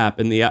first app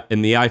in the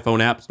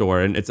iPhone App Store,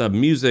 and it's a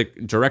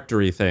music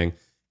directory thing.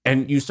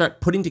 And you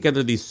start putting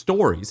together these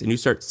stories, and you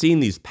start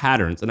seeing these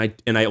patterns.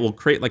 And I will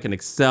create like an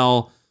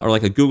Excel or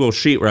like a Google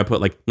sheet where I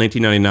put like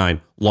 1999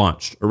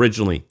 launched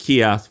originally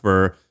kiosk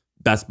for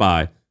Best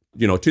Buy.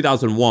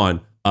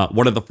 2001.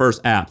 One of the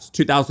first apps,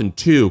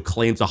 2002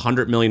 claims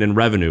 100 million in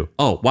revenue.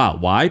 Oh, wow.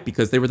 Why?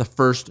 Because they were the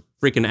first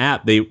freaking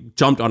app. They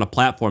jumped on a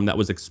platform that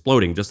was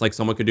exploding, just like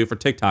someone could do for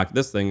TikTok,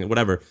 this thing,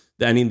 whatever,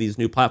 any of these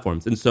new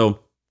platforms. And so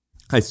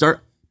I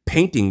start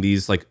painting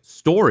these like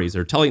stories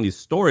or telling these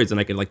stories and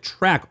I can like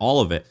track all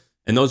of it.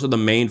 And those are the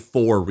main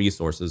 4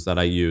 resources that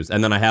I use.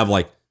 And then I have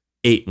like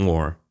 8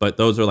 more, but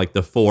those are like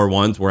the 4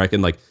 ones where I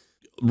can like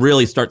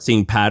really start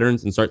seeing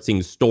patterns and start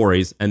seeing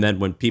stories. And then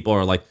when people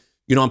are like,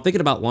 I'm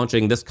thinking about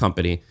launching this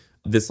company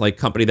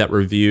that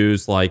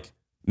reviews like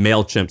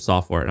MailChimp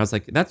software. And I was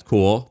like, that's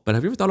cool. But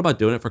have you ever thought about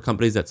doing it for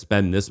companies that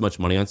spend this much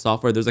money on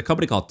software? There's a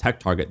company called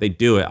Tech Target. They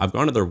do it. I've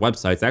gone to their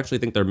websites. I actually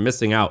think they're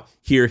missing out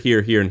here,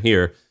 and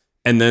here.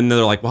 And then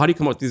they're like, well, how do you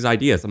come up with these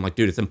ideas? I'm like,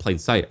 dude, it's in plain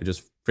sight. I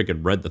just freaking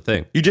read the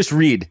thing. You just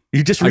read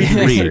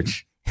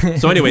research.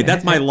 So anyway,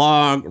 that's my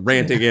long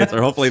ranting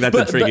answer. Hopefully that's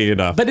intriguing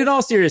enough. But in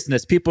all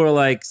seriousness, people are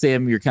like,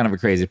 Sam, you're kind of a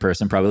crazy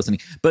person probably listening.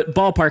 But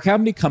ballpark, how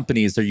many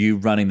companies are you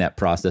running that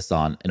process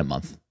on in a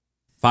month?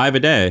 5 a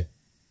day.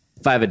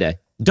 5 a day.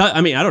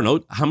 I mean, I don't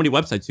know how many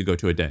websites you go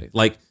to a day.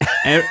 Like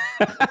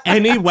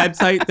any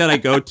website that I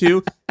go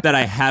to that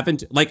I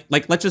haven't, like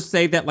let's just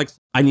say that like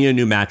I need a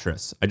new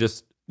mattress. I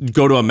just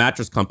go to a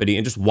mattress company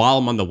and just while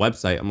I'm on the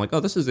website, I'm like, oh,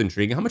 this is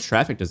intriguing. How much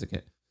traffic does it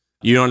get?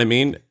 You know what I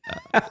mean?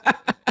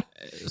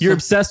 You're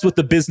obsessed with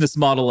the business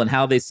model and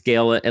how they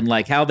scale it and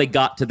like how they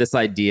got to this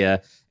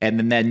idea.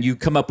 And then you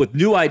come up with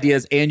new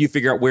ideas and you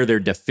figure out where they're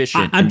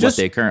deficient in what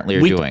they currently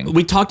are doing.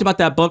 We talked about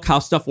that book, How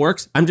Stuff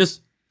Works. I'm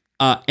just,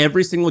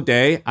 every single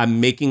day, I'm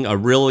making a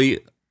really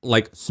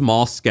like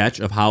small sketch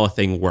of how a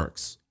thing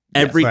works.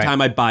 Every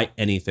time I buy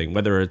anything,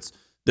 whether it's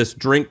this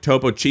drink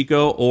Topo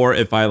Chico or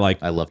if I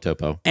love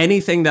Topo.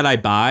 Anything that I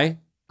buy,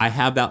 I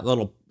have that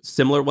little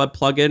similar web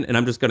plugin, and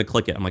I'm just going to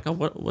click it. I'm like, oh,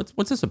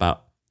 what's this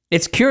about?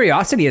 It's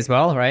curiosity as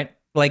well, right?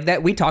 Like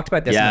that, we talked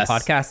about this in Yes. the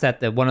podcast,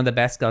 that one of the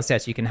best skill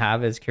sets you can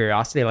have is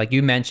curiosity. Like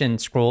you mentioned,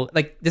 scroll,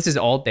 like this is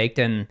all baked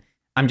in.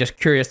 I'm just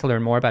curious to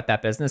learn more about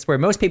that business, where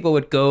most people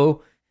would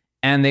go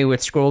and they would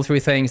scroll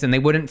through things and they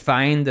wouldn't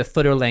find the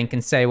footer link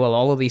and say, well,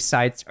 all of these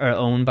sites are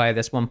owned by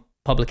this one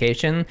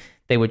publication.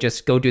 They would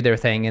just go do their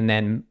thing and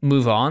then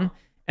move on.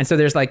 And so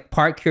there's like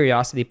part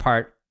curiosity,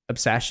 part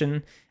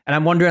obsession. And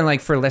I'm wondering,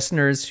 like, for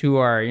listeners who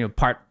are,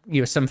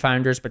 some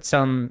founders, but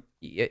some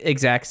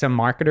execs, some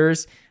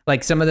marketers,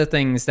 like some of the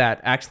things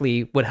that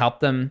actually would help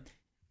them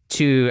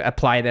to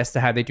apply this to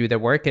how they do their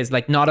work is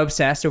like not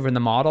obsess over the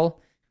model.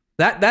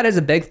 That is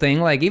a big thing,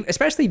 like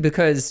especially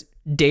because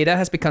data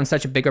has become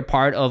such a bigger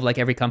part of like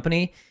every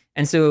company.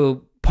 And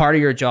so part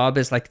of your job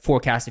is like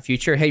forecast the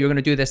future. Hey, you're going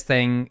to do this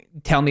thing.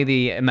 Tell me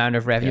the amount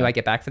of revenue I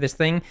get back for this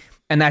thing.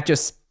 And that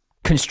just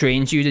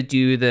constrains you to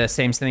do the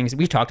same things.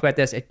 We've talked about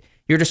this.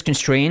 You're just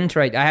constrained,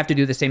 right? I have to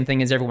do the same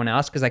thing as everyone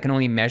else because I can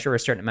only measure a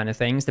certain amount of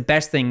things. The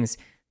best things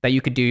that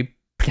you could do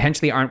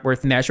potentially aren't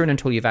worth measuring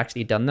until you've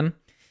actually done them.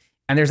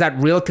 And there's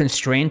that real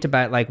constraint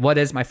about like, what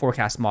is my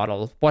forecast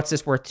model? What's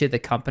this worth to the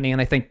company?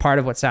 And I think part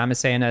of what Sam is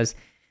saying is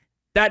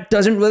that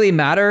doesn't really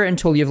matter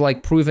until you've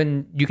like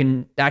proven you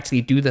can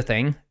actually do the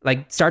thing.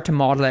 Like start to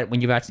model it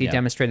when you've actually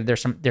demonstrated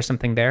there's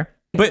something there.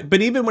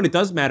 But even when it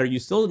does matter, you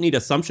still need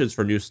assumptions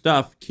for new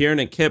stuff. Kieran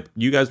and Kipp,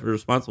 you guys were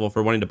responsible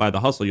for wanting to buy the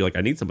hustle. You're like,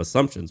 I need some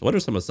assumptions. What are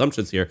some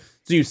assumptions here?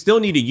 So you still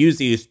need to use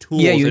these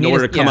tools in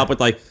order to come up with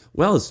like,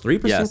 well, is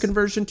 3%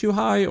 conversion too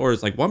high? Or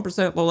is like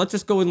 1%? Well, let's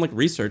just go and like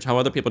research how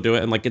other people do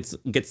it and like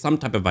get some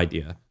type of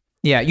idea.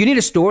 Yeah, you need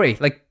a story.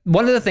 Like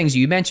one of the things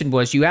you mentioned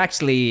was you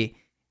actually,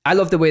 I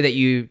love the way that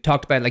you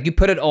talked about, like you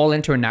put it all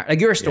into a narrative.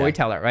 Like you're a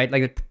storyteller, right?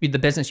 Like the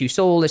business you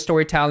sold is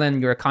storytelling.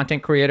 You're a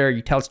content creator.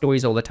 You tell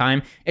stories all the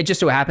time. It just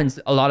so happens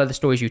a lot of the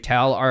stories you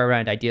tell are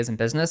around ideas in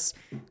business,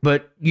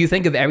 but you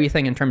think of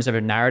everything in terms of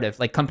a narrative.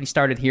 Like company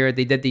started here,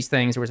 they did these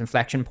things, there was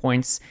inflection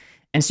points.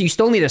 And so you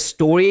still need a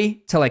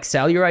story to like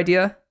sell your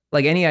idea.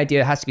 Like any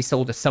idea has to be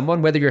sold to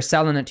someone, whether you're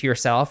selling it to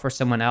yourself or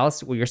someone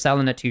else, or you're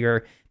selling it to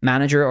your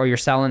manager or you're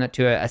selling it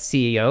to a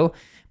CEO.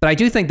 But I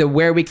do think that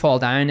where we fall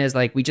down is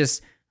like, we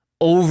just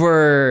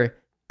over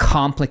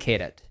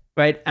complicate it,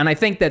 right? And I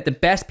think that the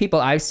best people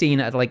I've seen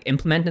at like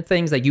implementing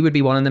things, like you would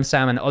be one of them,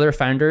 Sam, and other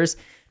founders,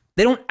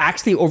 they don't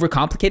actually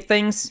overcomplicate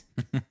things.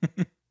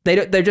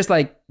 They're just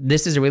like,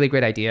 this is a really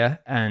great idea,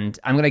 and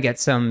I'm gonna get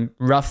some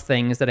rough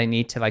things that I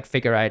need to like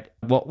figure out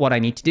what I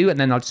need to do, and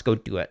then I'll just go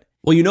do it.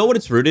 Well, you know what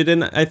it's rooted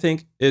in, I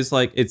think, is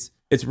like it's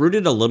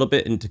rooted a little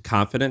bit into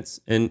confidence,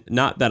 and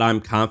not that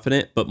I'm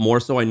confident, but more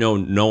so I know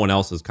no one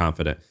else is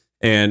confident.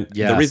 And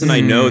the reason I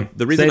know,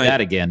 Say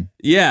that again.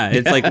 Yeah,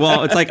 it's like,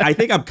 well, it's like, I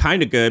think I'm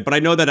kind of good, but I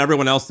know that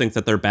everyone else thinks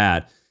that they're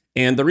bad.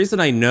 And the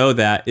reason I know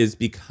that is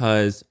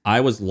because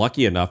I was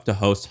lucky enough to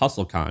host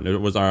HustleCon.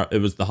 It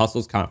was the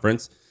Hustles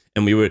conference.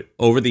 And we would,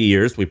 over the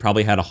years, we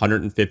probably had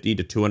 150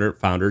 to 200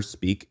 founders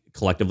speak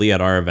collectively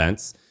at our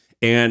events.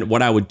 And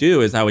what I would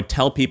do is I would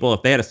tell people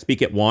if they had to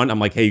speak at 1, I'm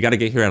like, hey, you got to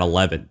get here at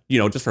 11,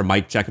 just for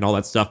mic check and all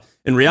that stuff.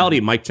 In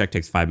reality, mic check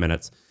takes 5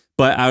 minutes.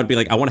 But I would be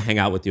like, I want to hang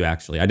out with you,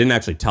 actually. I didn't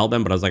actually tell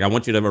them, but I was like, I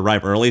want you to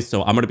arrive early.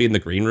 So I'm going to be in the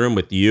green room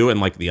with you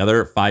and like the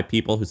other 5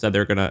 people who said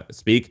they're going to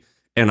speak.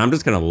 And I'm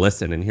just going to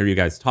listen and hear you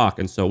guys talk.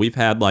 And so we've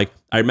had like,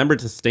 I remember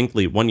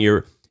distinctly one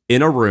year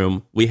in a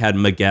room, we had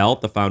Miguel,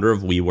 the founder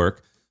of WeWork.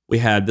 We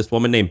had this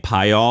woman named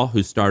Payal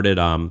who started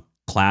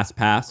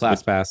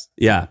ClassPass.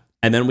 Yeah.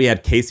 And then we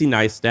had Casey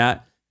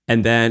Neistat.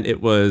 And then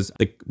it was,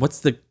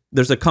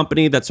 there's a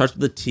company that starts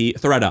with a T,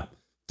 ThreadUp,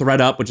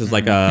 which is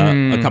like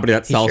a company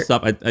that sells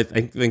stuff. I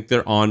think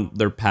they're on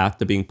their path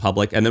to being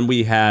public. And then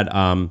we had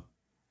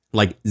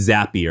like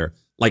Zapier,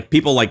 like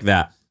people like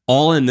that,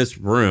 all in this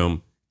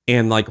room.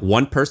 And like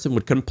one person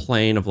would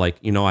complain of like,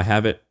 I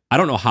have it. I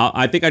don't know how.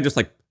 I think I just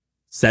like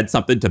said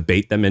something to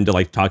bait them into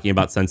like talking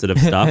about sensitive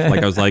stuff.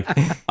 Like I was like,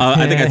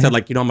 I think I said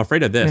like, I'm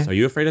afraid of this. Are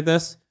you afraid of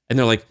this? And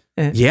they're like,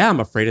 yeah, I'm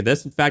afraid of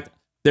this. In fact,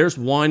 there's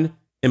one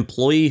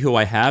employee who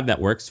I have that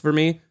works for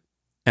me,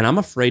 and I'm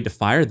afraid to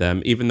fire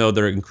them, even though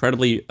they're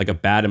incredibly like a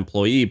bad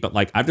employee. But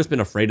like, I've just been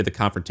afraid of the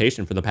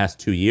confrontation for the past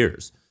 2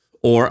 years.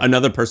 Or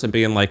another person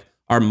being like,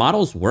 our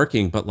model's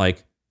working, but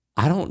like,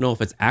 I don't know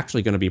if it's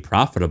actually going to be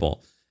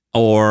profitable.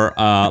 Or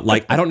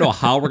like, I don't know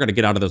how we're going to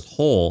get out of this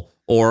hole.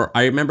 Or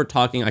I remember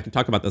I can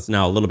talk about this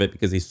now a little bit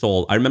because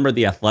I remember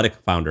the Athletic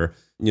founder,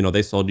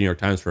 they sold New York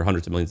Times for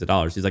hundreds of millions of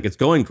dollars. He's like, it's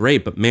going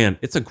great, but man,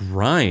 it's a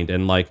grind.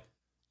 And like,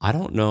 I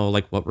don't know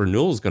like what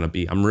renewal is going to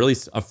be. I'm really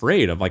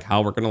afraid of like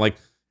how we're going to like.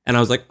 And I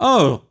was like,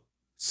 oh,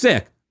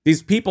 sick.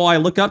 These people I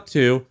look up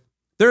to,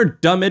 they're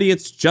dumb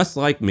idiots just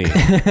like me.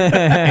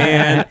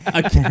 And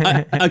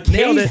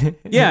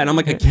and I'm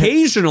like,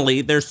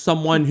 occasionally there's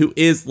someone who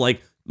is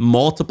like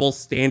multiple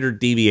standard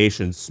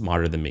deviations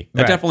smarter than me.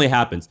 That definitely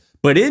happens.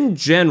 But in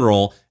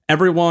general,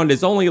 everyone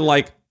is only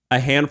like a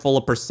handful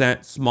of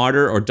percent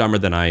smarter or dumber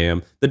than I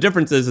am. The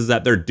difference is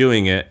that they're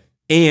doing it,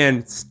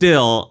 and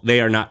still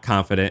they are not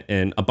confident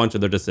in a bunch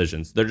of their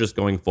decisions. They're just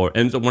going for it.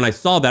 And so when I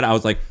saw that, I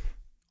was like,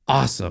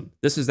 awesome.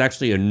 This is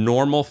actually a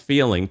normal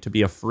feeling to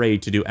be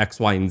afraid to do X,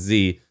 Y, and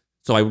Z.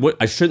 So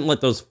I shouldn't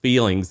let those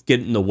feelings get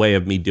in the way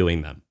of me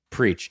doing them.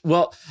 Preach.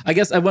 Well, I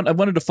guess I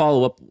wanted to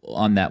follow up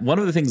on that. One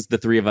of the things the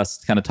three of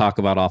us kind of talk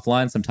about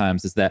offline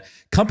sometimes is that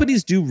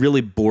companies do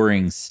really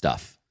boring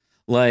stuff.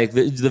 Like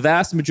the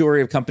vast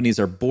majority of companies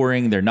are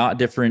boring. They're not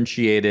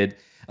differentiated.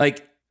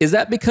 Like, is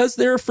that because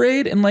they're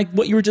afraid? And like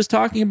what you were just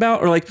talking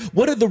about, or like,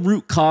 what are the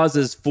root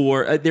causes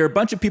for, there are a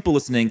bunch of people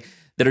listening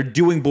that are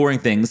doing boring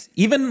things.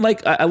 Even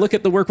like, I look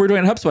at the work we're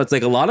doing at HubSpot, it's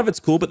like a lot of it's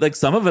cool, but like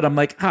some of it, I'm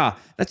like,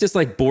 that's just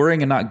like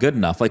boring and not good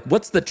enough. Like,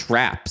 what's the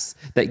traps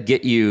that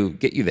get you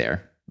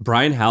there?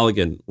 Brian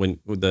Halligan, when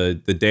the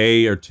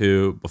day or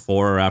two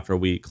before or after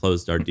we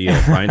closed our deal,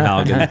 Brian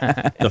Halligan,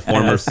 the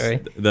former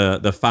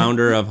the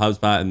founder of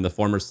HubSpot and the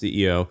former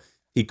CEO,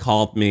 he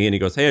called me and he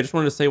goes, "Hey, I just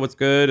wanted to say what's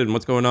good and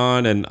what's going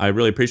on, and I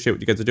really appreciate what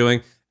you guys are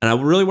doing. And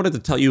I really wanted to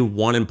tell you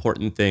one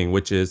important thing,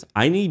 which is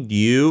I need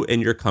you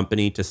and your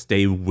company to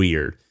stay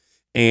weird.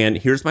 And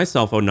here's my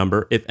cell phone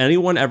number. If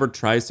anyone ever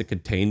tries to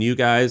contain you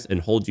guys and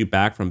hold you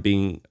back from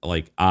being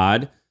like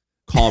odd,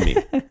 call me."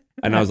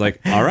 And I was like,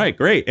 all right,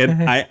 great.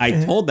 And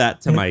I told that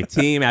to my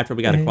team after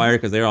we got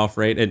acquired because they were all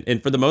afraid.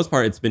 And for the most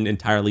part, it's been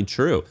entirely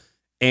true.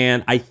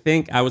 And I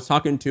think I was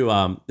talking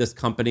to this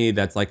company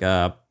that's like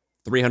a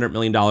 $300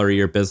 million a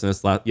year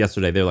business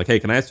yesterday. They were like,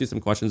 "Hey, can I ask you some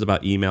questions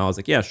about email?" I was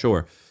like, "Yeah,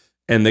 sure."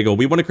 And they go,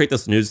 "We want to create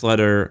this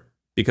newsletter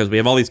because we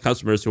have all these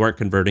customers who aren't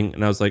converting."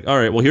 And I was like, all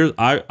right, well,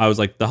 I was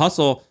like, the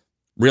hustle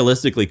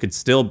realistically could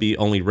still be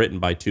only written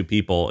by 2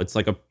 people. It's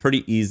like a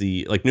pretty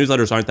easy, like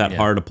newsletters aren't that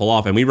hard to pull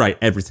off. And we write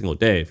every single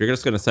day. If you're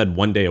just going to send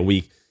one day a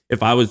week,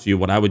 if I was you,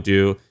 what I would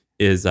do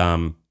is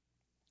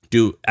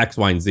do X,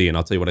 Y, and Z. And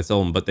I'll tell you what I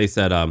tell them. But they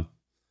said,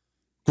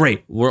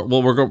 great, we're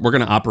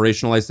going to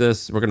operationalize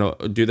this. We're going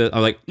to do this.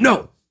 I'm like,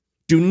 no,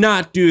 do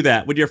not do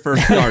that when you're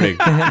first starting.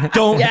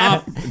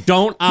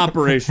 Don't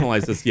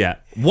operationalize this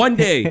yet. One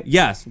day,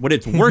 yes. When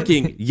it's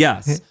working,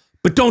 yes.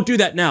 But don't do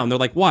that now. And they're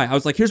like, why? I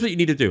was like, here's what you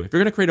need to do. If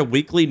you're going to create a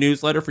weekly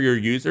newsletter for your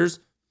users,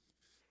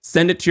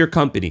 send it to your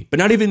company, but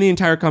not even the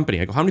entire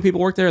company. I go, how many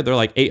people work there? They're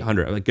like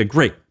 800. I'm like,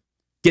 great.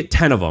 Get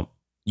 10 of them.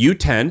 You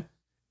 10,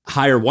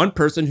 hire one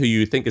person who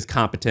you think is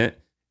competent,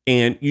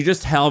 and you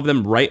just have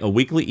them write a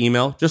weekly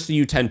email just to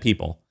you 10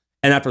 people.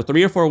 And after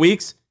 3 or 4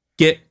 weeks,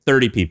 get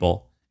 30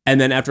 people.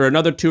 And then after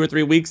another 2 or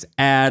 3 weeks,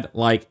 add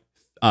like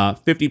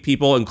 50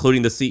 people,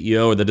 including the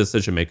CEO or the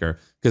decision maker,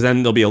 because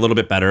then they'll be a little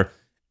bit better.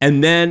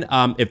 And then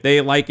if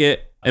they like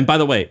it, and by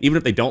the way, even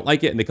if they don't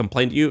like it and they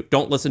complain to you,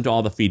 don't listen to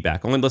all the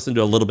feedback. Only listen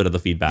to a little bit of the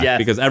feedback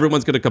because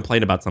everyone's going to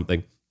complain about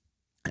something.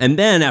 And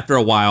then after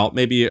a while,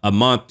 maybe a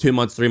month, 2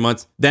 months, 3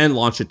 months, then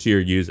launch it to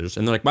your users.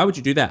 And they're like, why would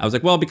you do that? I was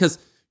like, well, because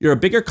you're a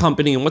bigger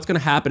company, and what's going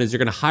to happen is you're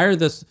going to hire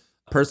this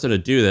person to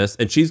do this,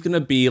 and she's going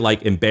to be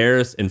like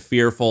embarrassed and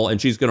fearful,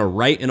 and she's going to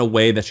write in a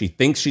way that she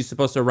thinks she's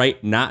supposed to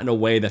write, not in a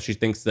way that she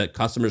thinks that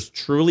customers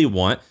truly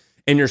want.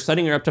 And you're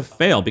setting her up to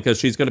fail because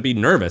she's going to be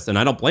nervous, and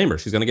I don't blame her.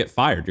 She's going to get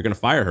fired. You're going to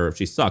fire her if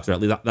she sucks, or at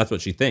least that's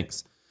what she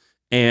thinks.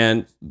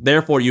 And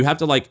therefore, you have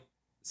to like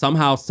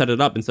somehow set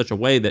it up in such a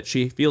way that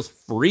she feels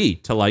free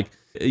to like,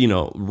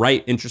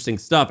 write interesting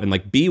stuff and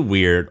like be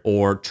weird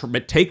or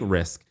take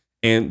risk.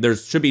 And there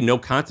should be no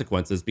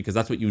consequences because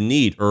that's what you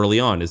need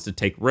early on is to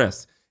take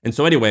risks. And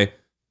so anyway,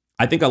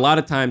 I think a lot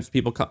of times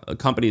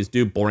companies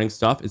do boring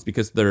stuff is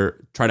because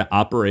they're trying to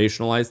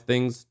operationalize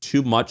things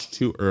too much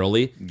too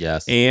early.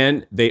 Yes.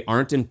 And they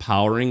aren't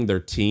empowering their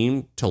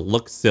team to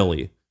look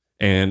silly.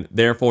 And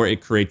therefore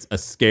it creates a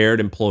scared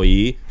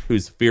employee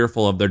who's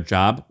fearful of their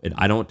job. And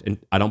I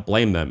don't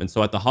blame them. And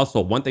so at The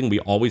Hustle, one thing we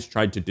always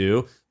tried to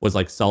do was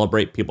like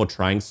celebrate people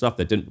trying stuff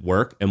that didn't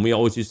work. And we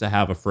always used to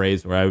have a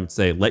phrase where I would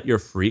say, let your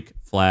freak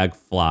flag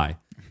fly.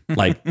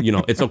 Like,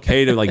 it's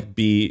okay to like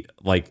be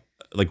like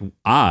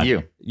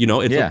odd,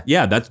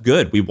 that's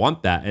good. We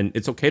want that. And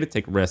it's okay to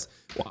take risks.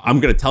 I'm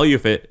going to tell you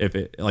if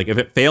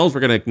it fails, we're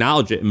going to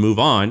acknowledge it and move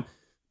on.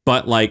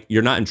 But like,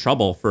 you're not in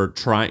trouble for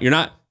trying. You're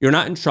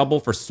not in trouble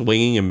for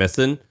swinging and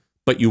missing,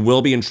 but you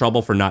will be in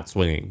trouble for not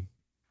swinging.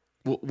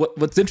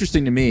 What's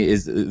interesting to me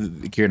is,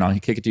 Kieran, I'll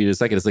kick it to you in a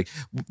second. It's like,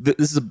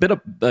 this is a bit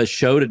of a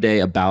show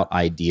today about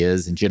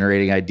ideas and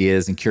generating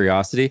ideas and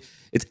curiosity.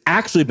 It's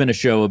actually been a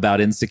show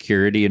about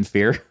insecurity and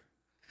fear.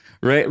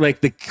 Right? Like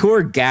the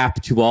core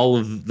gap to all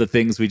of the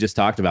things we just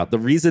talked about. The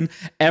reason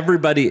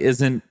everybody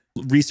isn't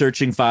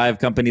researching 5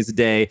 companies a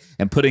day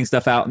and putting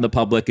stuff out in the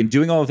public and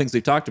doing all the things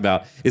we've talked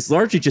about is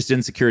largely just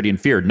insecurity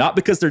and fear. Not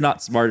because they're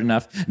not smart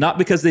enough, not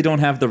because they don't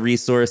have the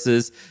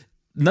resources.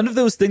 None of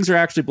those things are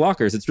actually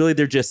blockers. It's really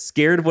they're just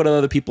scared of what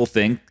other people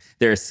think.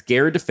 They're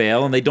scared to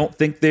fail, and they don't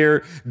think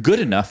they're good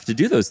enough to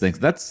do those things.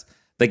 That's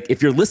like,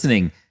 if you're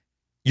listening,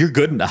 you're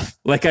good enough.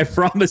 Like, I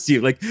promise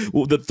you, like,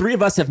 the 3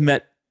 of us have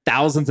met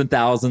thousands and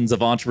thousands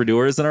of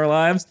entrepreneurs in our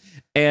lives,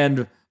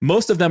 and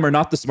most of them are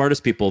not the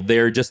smartest people.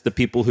 They're just the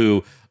people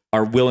who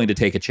are willing to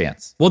take a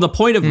chance. Well, the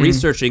point of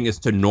researching is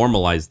to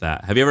normalize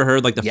that. Have you ever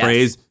heard like the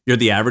phrase, you're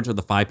the average of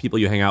the 5 people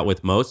you hang out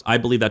with most? I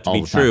believe that to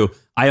be true.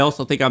 I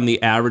also think I'm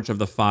the average of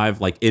the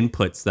 5 like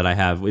inputs that I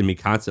have in me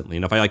constantly.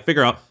 And if I like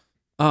figure out,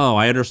 oh,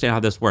 I understand how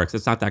this works.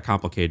 It's not that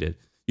complicated.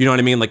 You know what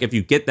I mean? Like if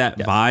you get that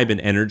vibe and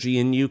energy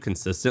in you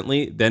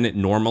consistently, then it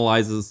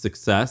normalizes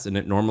success and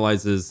it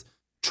normalizes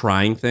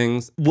trying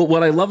things.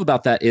 What I love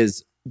about that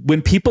is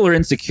when people are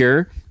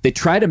insecure, they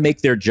try to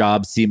make their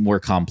job seem more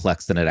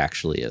complex than it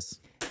actually is.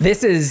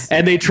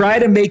 And they try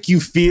to make you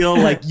feel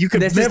like you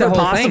could never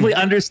possibly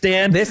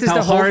understand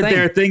how hard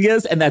their thing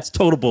is. And that's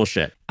total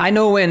bullshit. I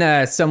know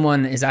when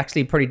someone is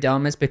actually pretty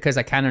dumb, it's because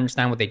I can't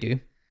understand what they do.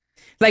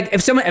 Like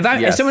if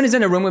someone is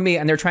in a room with me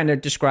and they're trying to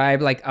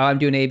describe like, oh, I'm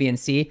doing A, B, and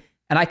C,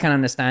 and I can't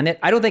understand it,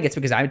 I don't think it's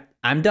because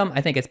I'm dumb.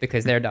 I think it's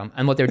because they're dumb.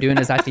 And what they're doing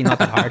is actually not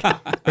that hard,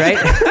 right?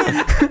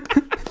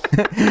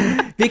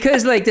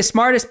 Because like the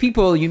smartest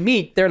people you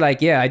meet, they're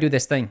like, yeah, I do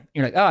this thing.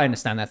 You're like, oh, I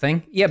understand that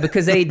thing. Yeah,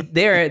 because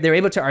they're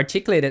able to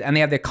articulate it and they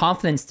have the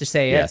confidence to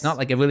say it's not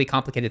like a really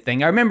complicated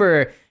thing. I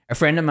remember a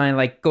friend of mine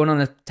like going on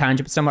a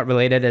tangent, somewhat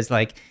related, is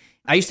like,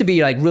 I used to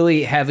be like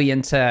really heavy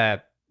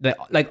into the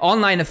like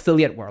online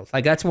affiliate world.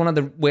 Like that's one of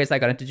the ways I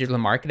got into digital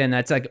marketing.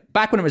 That's like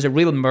back when it was a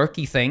real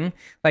murky thing.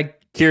 Like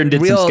Kieran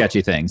did some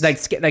sketchy things, like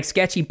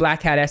sketchy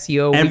black hat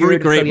SEO. Every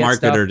great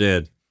marketer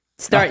did.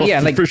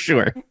 Like for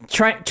sure.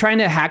 Trying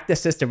to hack the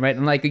system, right?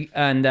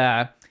 And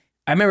I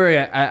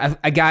remember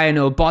a guy I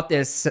know bought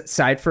this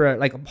site for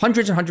like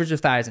hundreds and hundreds of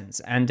thousands,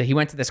 and he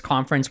went to this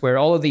conference where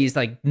all of these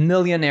like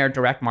millionaire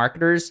direct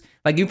marketers,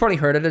 like you've probably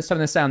heard of it, some of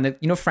the sound that,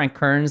 you know, Frank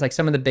Kearns, like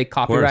some of the big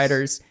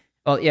copywriters.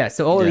 Well, yeah.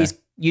 So all of these,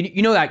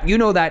 you know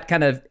that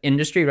kind of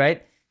industry, right?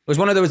 It was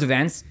one of those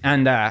events,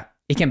 and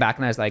he came back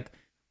and I was like,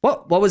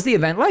 what was the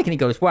event like? And he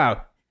goes,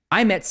 wow,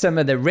 I met some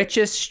of the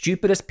richest,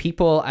 stupidest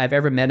people I've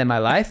ever met in my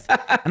life.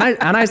 And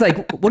I was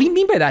like, what do you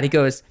mean by that? He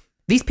goes,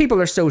 these people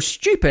are so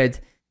stupid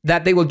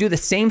that they will do the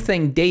same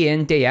thing day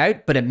in, day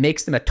out, but it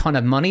makes them a ton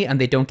of money and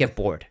they don't get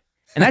bored.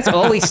 And that's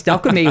always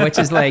stuck with me, which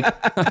is like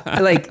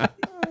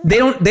they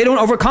don't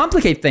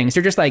overcomplicate things.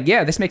 They're just like,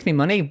 yeah, this makes me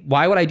money.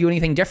 Why would I do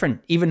anything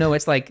different? Even though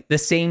it's like the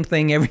same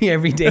thing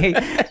every day.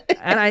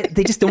 And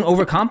they just don't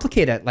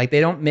overcomplicate it. Like they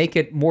don't make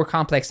it more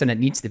complex than it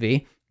needs to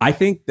be. I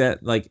think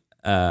that like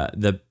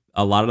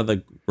a lot of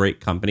the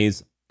great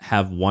companies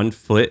have one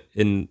foot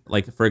in,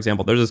 like, for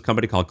example, there's this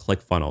company called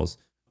ClickFunnels,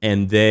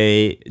 and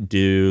they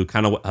do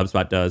kind of what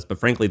HubSpot does, but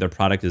frankly, their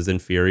product is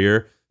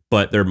inferior,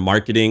 but their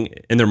marketing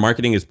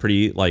is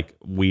pretty like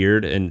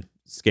weird and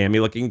scammy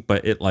looking,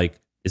 but it like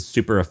is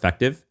super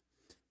effective.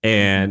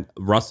 And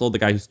Russell, the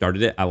guy who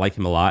started it, I like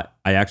him a lot.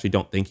 I actually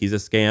don't think he's a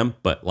scam,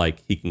 but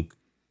like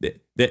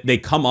they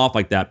come off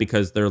like that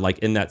because they're like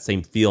in that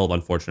same field,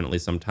 unfortunately,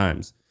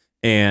 sometimes.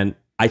 And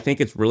I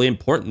think it's really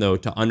important, though,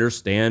 to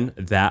understand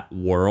that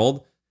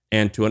world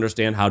and to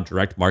understand how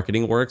direct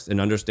marketing works and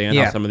understand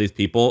how some of these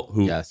people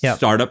who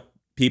startup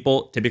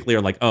people typically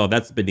are like, oh,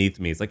 that's beneath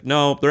me. It's like,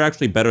 no, they're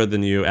actually better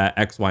than you at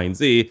X, Y, and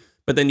Z.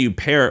 But then you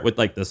pair it with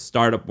like the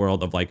startup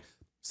world of like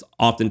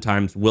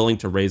oftentimes willing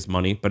to raise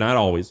money, but not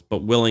always,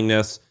 but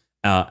willingness.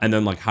 And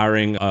then like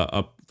hiring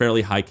a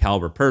fairly high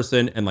caliber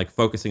person and like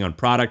focusing on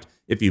product.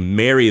 If you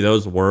marry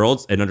those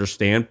worlds and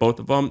understand both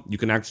of them, you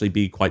can actually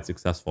be quite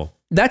successful.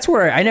 That's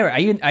where I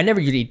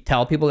never usually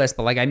tell people this,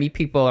 but like I meet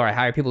people or I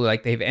hire people who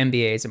like they have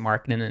MBAs in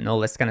marketing and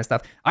all this kind of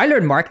stuff. I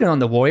learned marketing on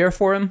the Warrior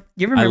Forum.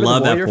 You ever remember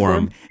the Warrior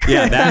Forum?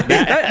 Yeah,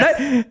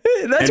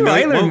 that's where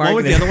I learned marketing. What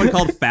was the other one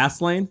called?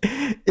 Fastlane?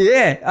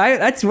 Yeah,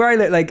 that's where I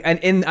like,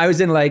 and I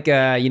was in like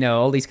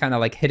all these kind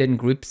of like hidden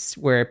groups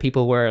where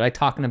people were like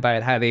talking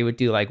about how they would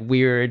do like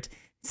weird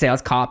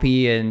sales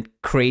copy and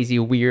crazy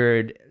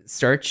weird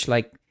search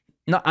like.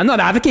 No, I'm not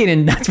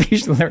advocating that's where you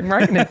should learn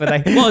marketing,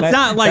 but it's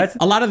not like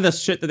a lot of the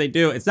shit that they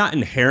do. It's not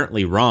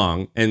inherently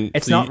wrong, and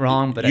it's not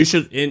wrong. But you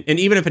should, and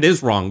even if it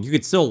is wrong, you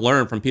could still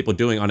learn from people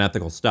doing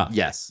unethical stuff.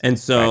 Yes, and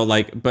so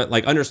but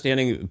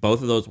understanding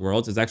both of those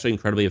worlds is actually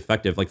incredibly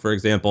effective. Like for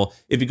example,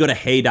 if you go to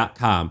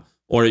hey.com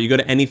or you go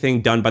to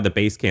anything done by the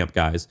Basecamp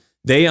guys,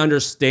 they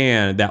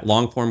understand that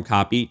long form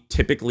copy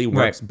typically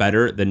works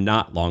better than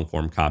not long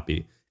form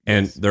copy,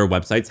 and their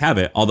websites have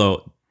it,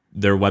 although.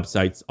 Their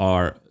websites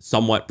are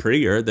somewhat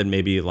prettier than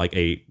maybe like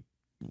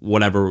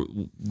whatever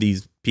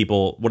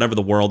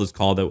the world is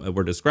called that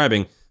we're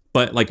describing.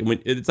 But like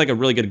it's like a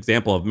really good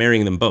example of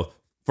marrying them both.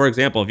 For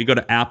example, if you go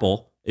to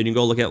Apple and you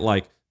go look at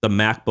like the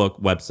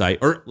MacBook website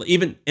or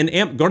even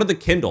go to the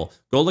Kindle,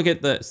 go look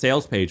at the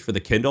sales page for the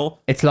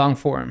Kindle. It's long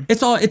form.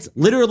 It's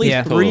literally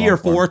 3,000 or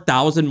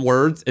 4,000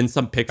 words and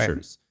some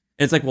pictures.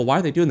 And it's like, well, why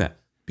are they doing that?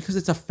 Because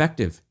it's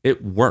effective.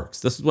 It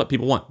works. This is what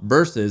people want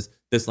versus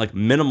this like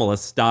minimalist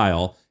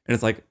style. And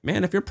it's like,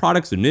 man, if your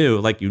products are new,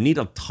 like you need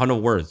a ton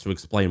of words to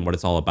explain what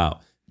it's all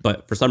about.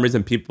 But for some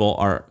reason,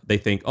 they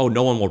think, oh,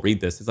 no one will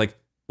read this. It's like,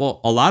 well,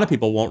 a lot of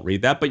people won't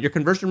read that, but your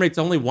conversion rate's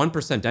only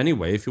 1%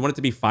 anyway. If you want it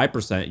to be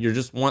 5%, you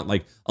just want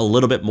like a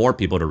little bit more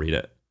people to read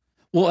it.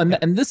 Well,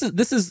 and this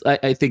is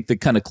I think the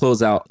kind of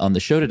close out on the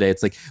show today.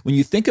 It's like when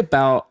you think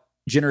about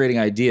generating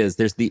ideas,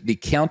 there's the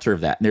counter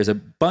of that. And there's a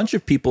bunch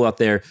of people out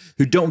there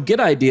who don't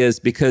get ideas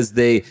because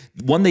they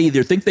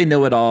either think they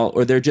know it all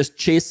or they're just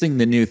chasing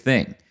the new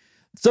thing.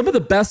 Some of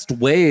the best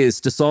ways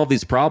to solve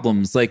these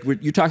problems, like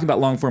you're talking about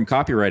long form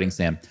copywriting,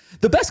 Sam,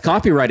 The best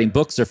copywriting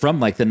books are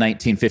from like the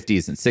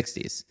 1950s and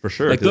 60s. For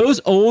sure. Like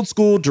those old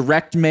school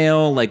direct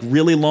mail, like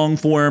really long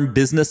form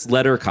business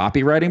letter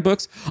copywriting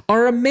books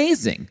are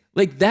amazing.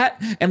 Like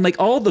that, and like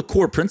all the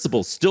core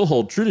principles still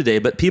hold true today,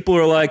 but people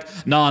are like,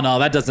 no,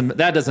 that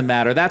doesn't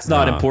matter. That's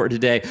not important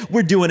today.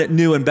 We're doing it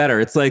new and better.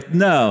 It's like,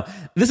 no,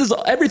 this is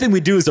everything we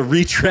do is a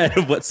retread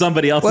of what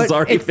somebody else has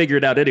already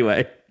figured out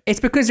anyway.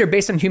 It's because they're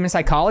based on human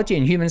psychology,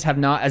 and humans have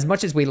not, as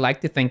much as we like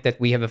to think that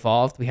we have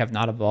evolved, we have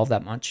not evolved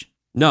that much.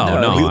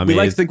 No. We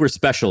like to think we're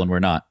special and we're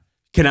not.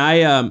 Can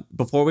I,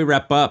 before we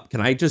wrap up,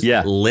 can I just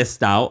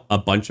list out a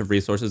bunch of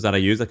resources that I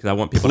use? Because I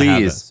want people to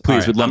have this.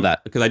 Please, we'd love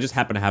that. Because I just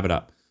happen to have it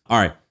up. All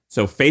right.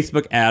 So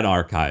Facebook ad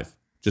archive.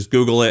 Just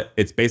Google it.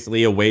 It's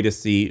basically a way to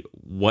see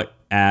what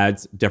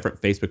ads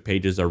different Facebook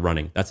pages are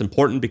running. That's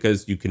important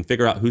because you can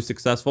figure out who's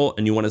successful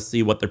and you want to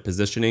see what their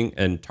positioning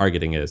and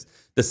targeting is.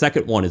 The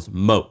second one is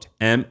Moat,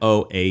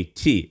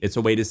 M-O-A-T. It's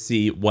a way to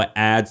see what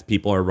ads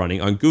people are running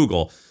on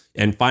Google.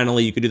 And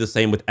finally, you can do the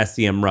same with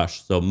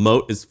SEMrush. So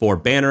Moat is for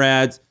banner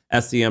ads.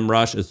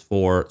 SEMrush is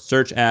for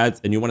search ads.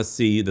 And you want to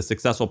see the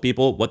successful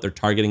people, what their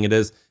targeting it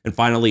is. And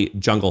finally,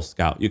 Jungle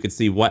Scout. You can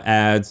see what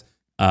ads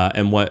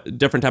and what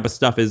different type of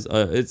stuff is.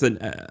 It's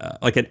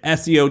like an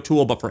SEO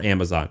tool, but for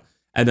Amazon.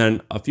 And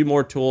then a few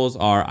more tools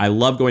are, I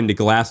love going to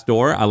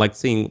Glassdoor. I like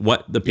seeing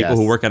what the people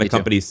who work at a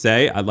company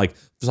say. I like,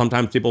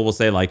 sometimes people will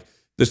say like,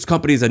 this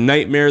company's a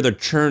nightmare. Their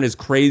churn is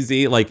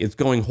crazy. Like it's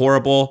going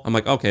horrible. I'm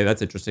like, okay,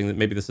 that's interesting. That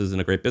maybe this isn't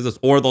a great business.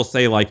 Or they'll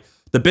say like,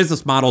 the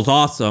business model's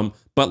awesome,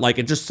 but like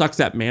it just sucks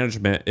that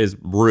management is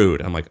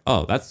rude. I'm like,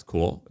 oh, that's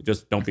cool.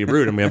 Just don't be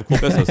rude and we have a cool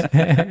business.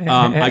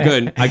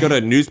 I go to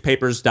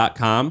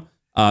newspapers.com.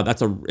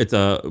 It's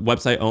a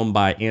website owned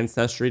by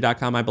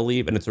Ancestry.com, I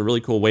believe, and it's a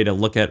really cool way to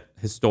look at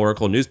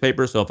historical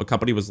newspapers. So if a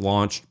company was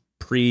launched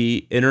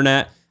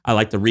pre-internet, I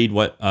like to read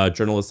what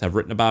journalists have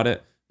written about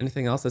it.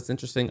 Anything else that's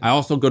interesting? I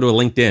also go to a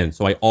LinkedIn,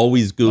 so I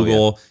always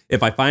Google.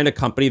 If I find a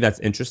company that's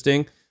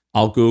interesting,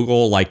 I'll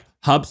Google like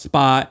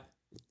HubSpot,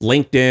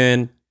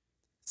 LinkedIn,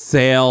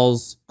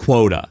 sales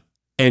quota,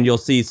 and you'll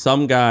see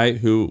some guy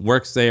who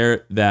works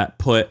there that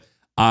put,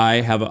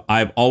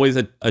 I've always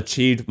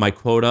achieved my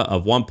quota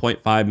of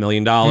 $1.5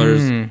 million.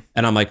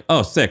 And I'm like,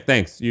 oh, sick.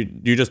 Thanks. You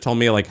just told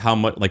me like how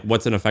much, like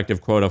what's an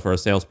effective quota for a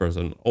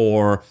salesperson.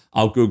 Or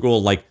I'll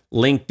Google like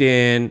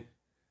LinkedIn,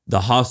 The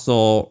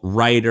Hustle,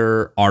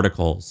 writer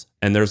articles.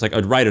 And there's like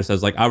a writer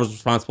says like, I was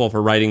responsible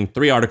for writing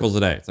 3 articles a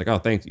day. It's like, oh,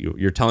 thank you.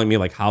 You're telling me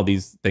like how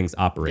these things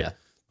operate. Yeah.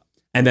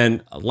 And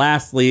then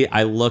lastly,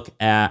 I look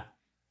at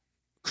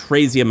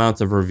crazy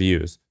amounts of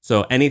reviews.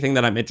 So anything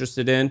that I'm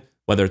interested in,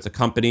 whether it's a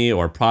company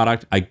or a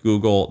product, I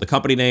Google the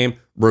company name,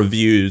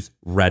 reviews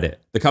Reddit.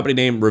 The company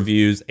name,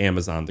 reviews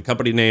Amazon. The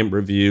company name,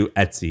 review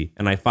Etsy.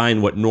 And I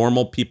find what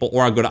normal people,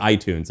 or I'll go to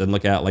iTunes and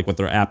look at like what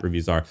their app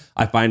reviews are.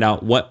 I find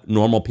out what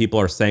normal people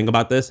are saying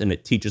about this, and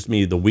it teaches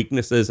me the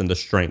weaknesses and the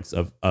strengths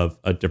of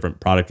a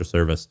different product or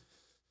service.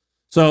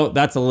 So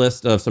that's a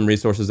list of some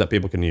resources that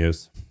people can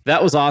use.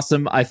 That was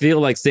awesome. I feel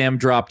like Sam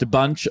dropped a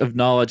bunch of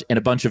knowledge and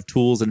a bunch of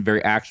tools and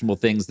very actionable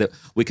things that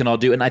we can all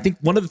do. And I think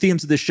one of the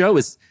themes of this show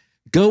is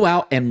go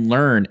out and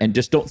learn, and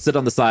just don't sit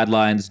on the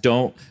sidelines.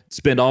 Don't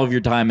spend all of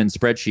your time in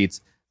spreadsheets.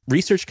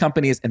 Research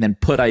companies and then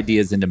put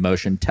ideas into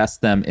motion.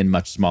 Test them in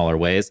much smaller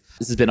ways.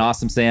 This has been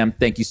awesome, Sam.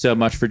 Thank you so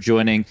much for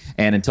joining.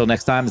 And until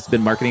next time, this has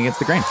been Marketing Against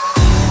the Grain.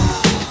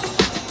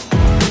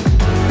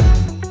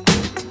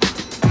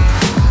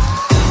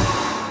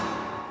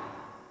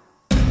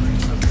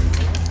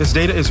 This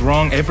data is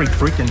wrong every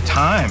freaking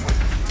time.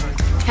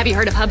 Have you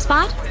heard of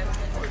HubSpot?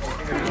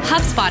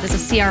 HubSpot is a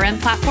CRM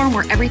platform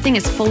where everything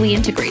is fully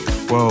integrated.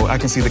 Whoa, I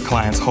can see the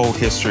client's whole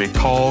history,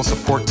 calls,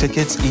 support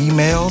tickets,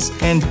 emails,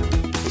 and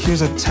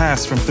here's a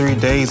task from 3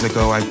 days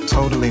ago I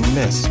totally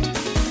missed.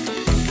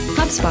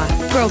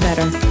 HubSpot. Grow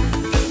better.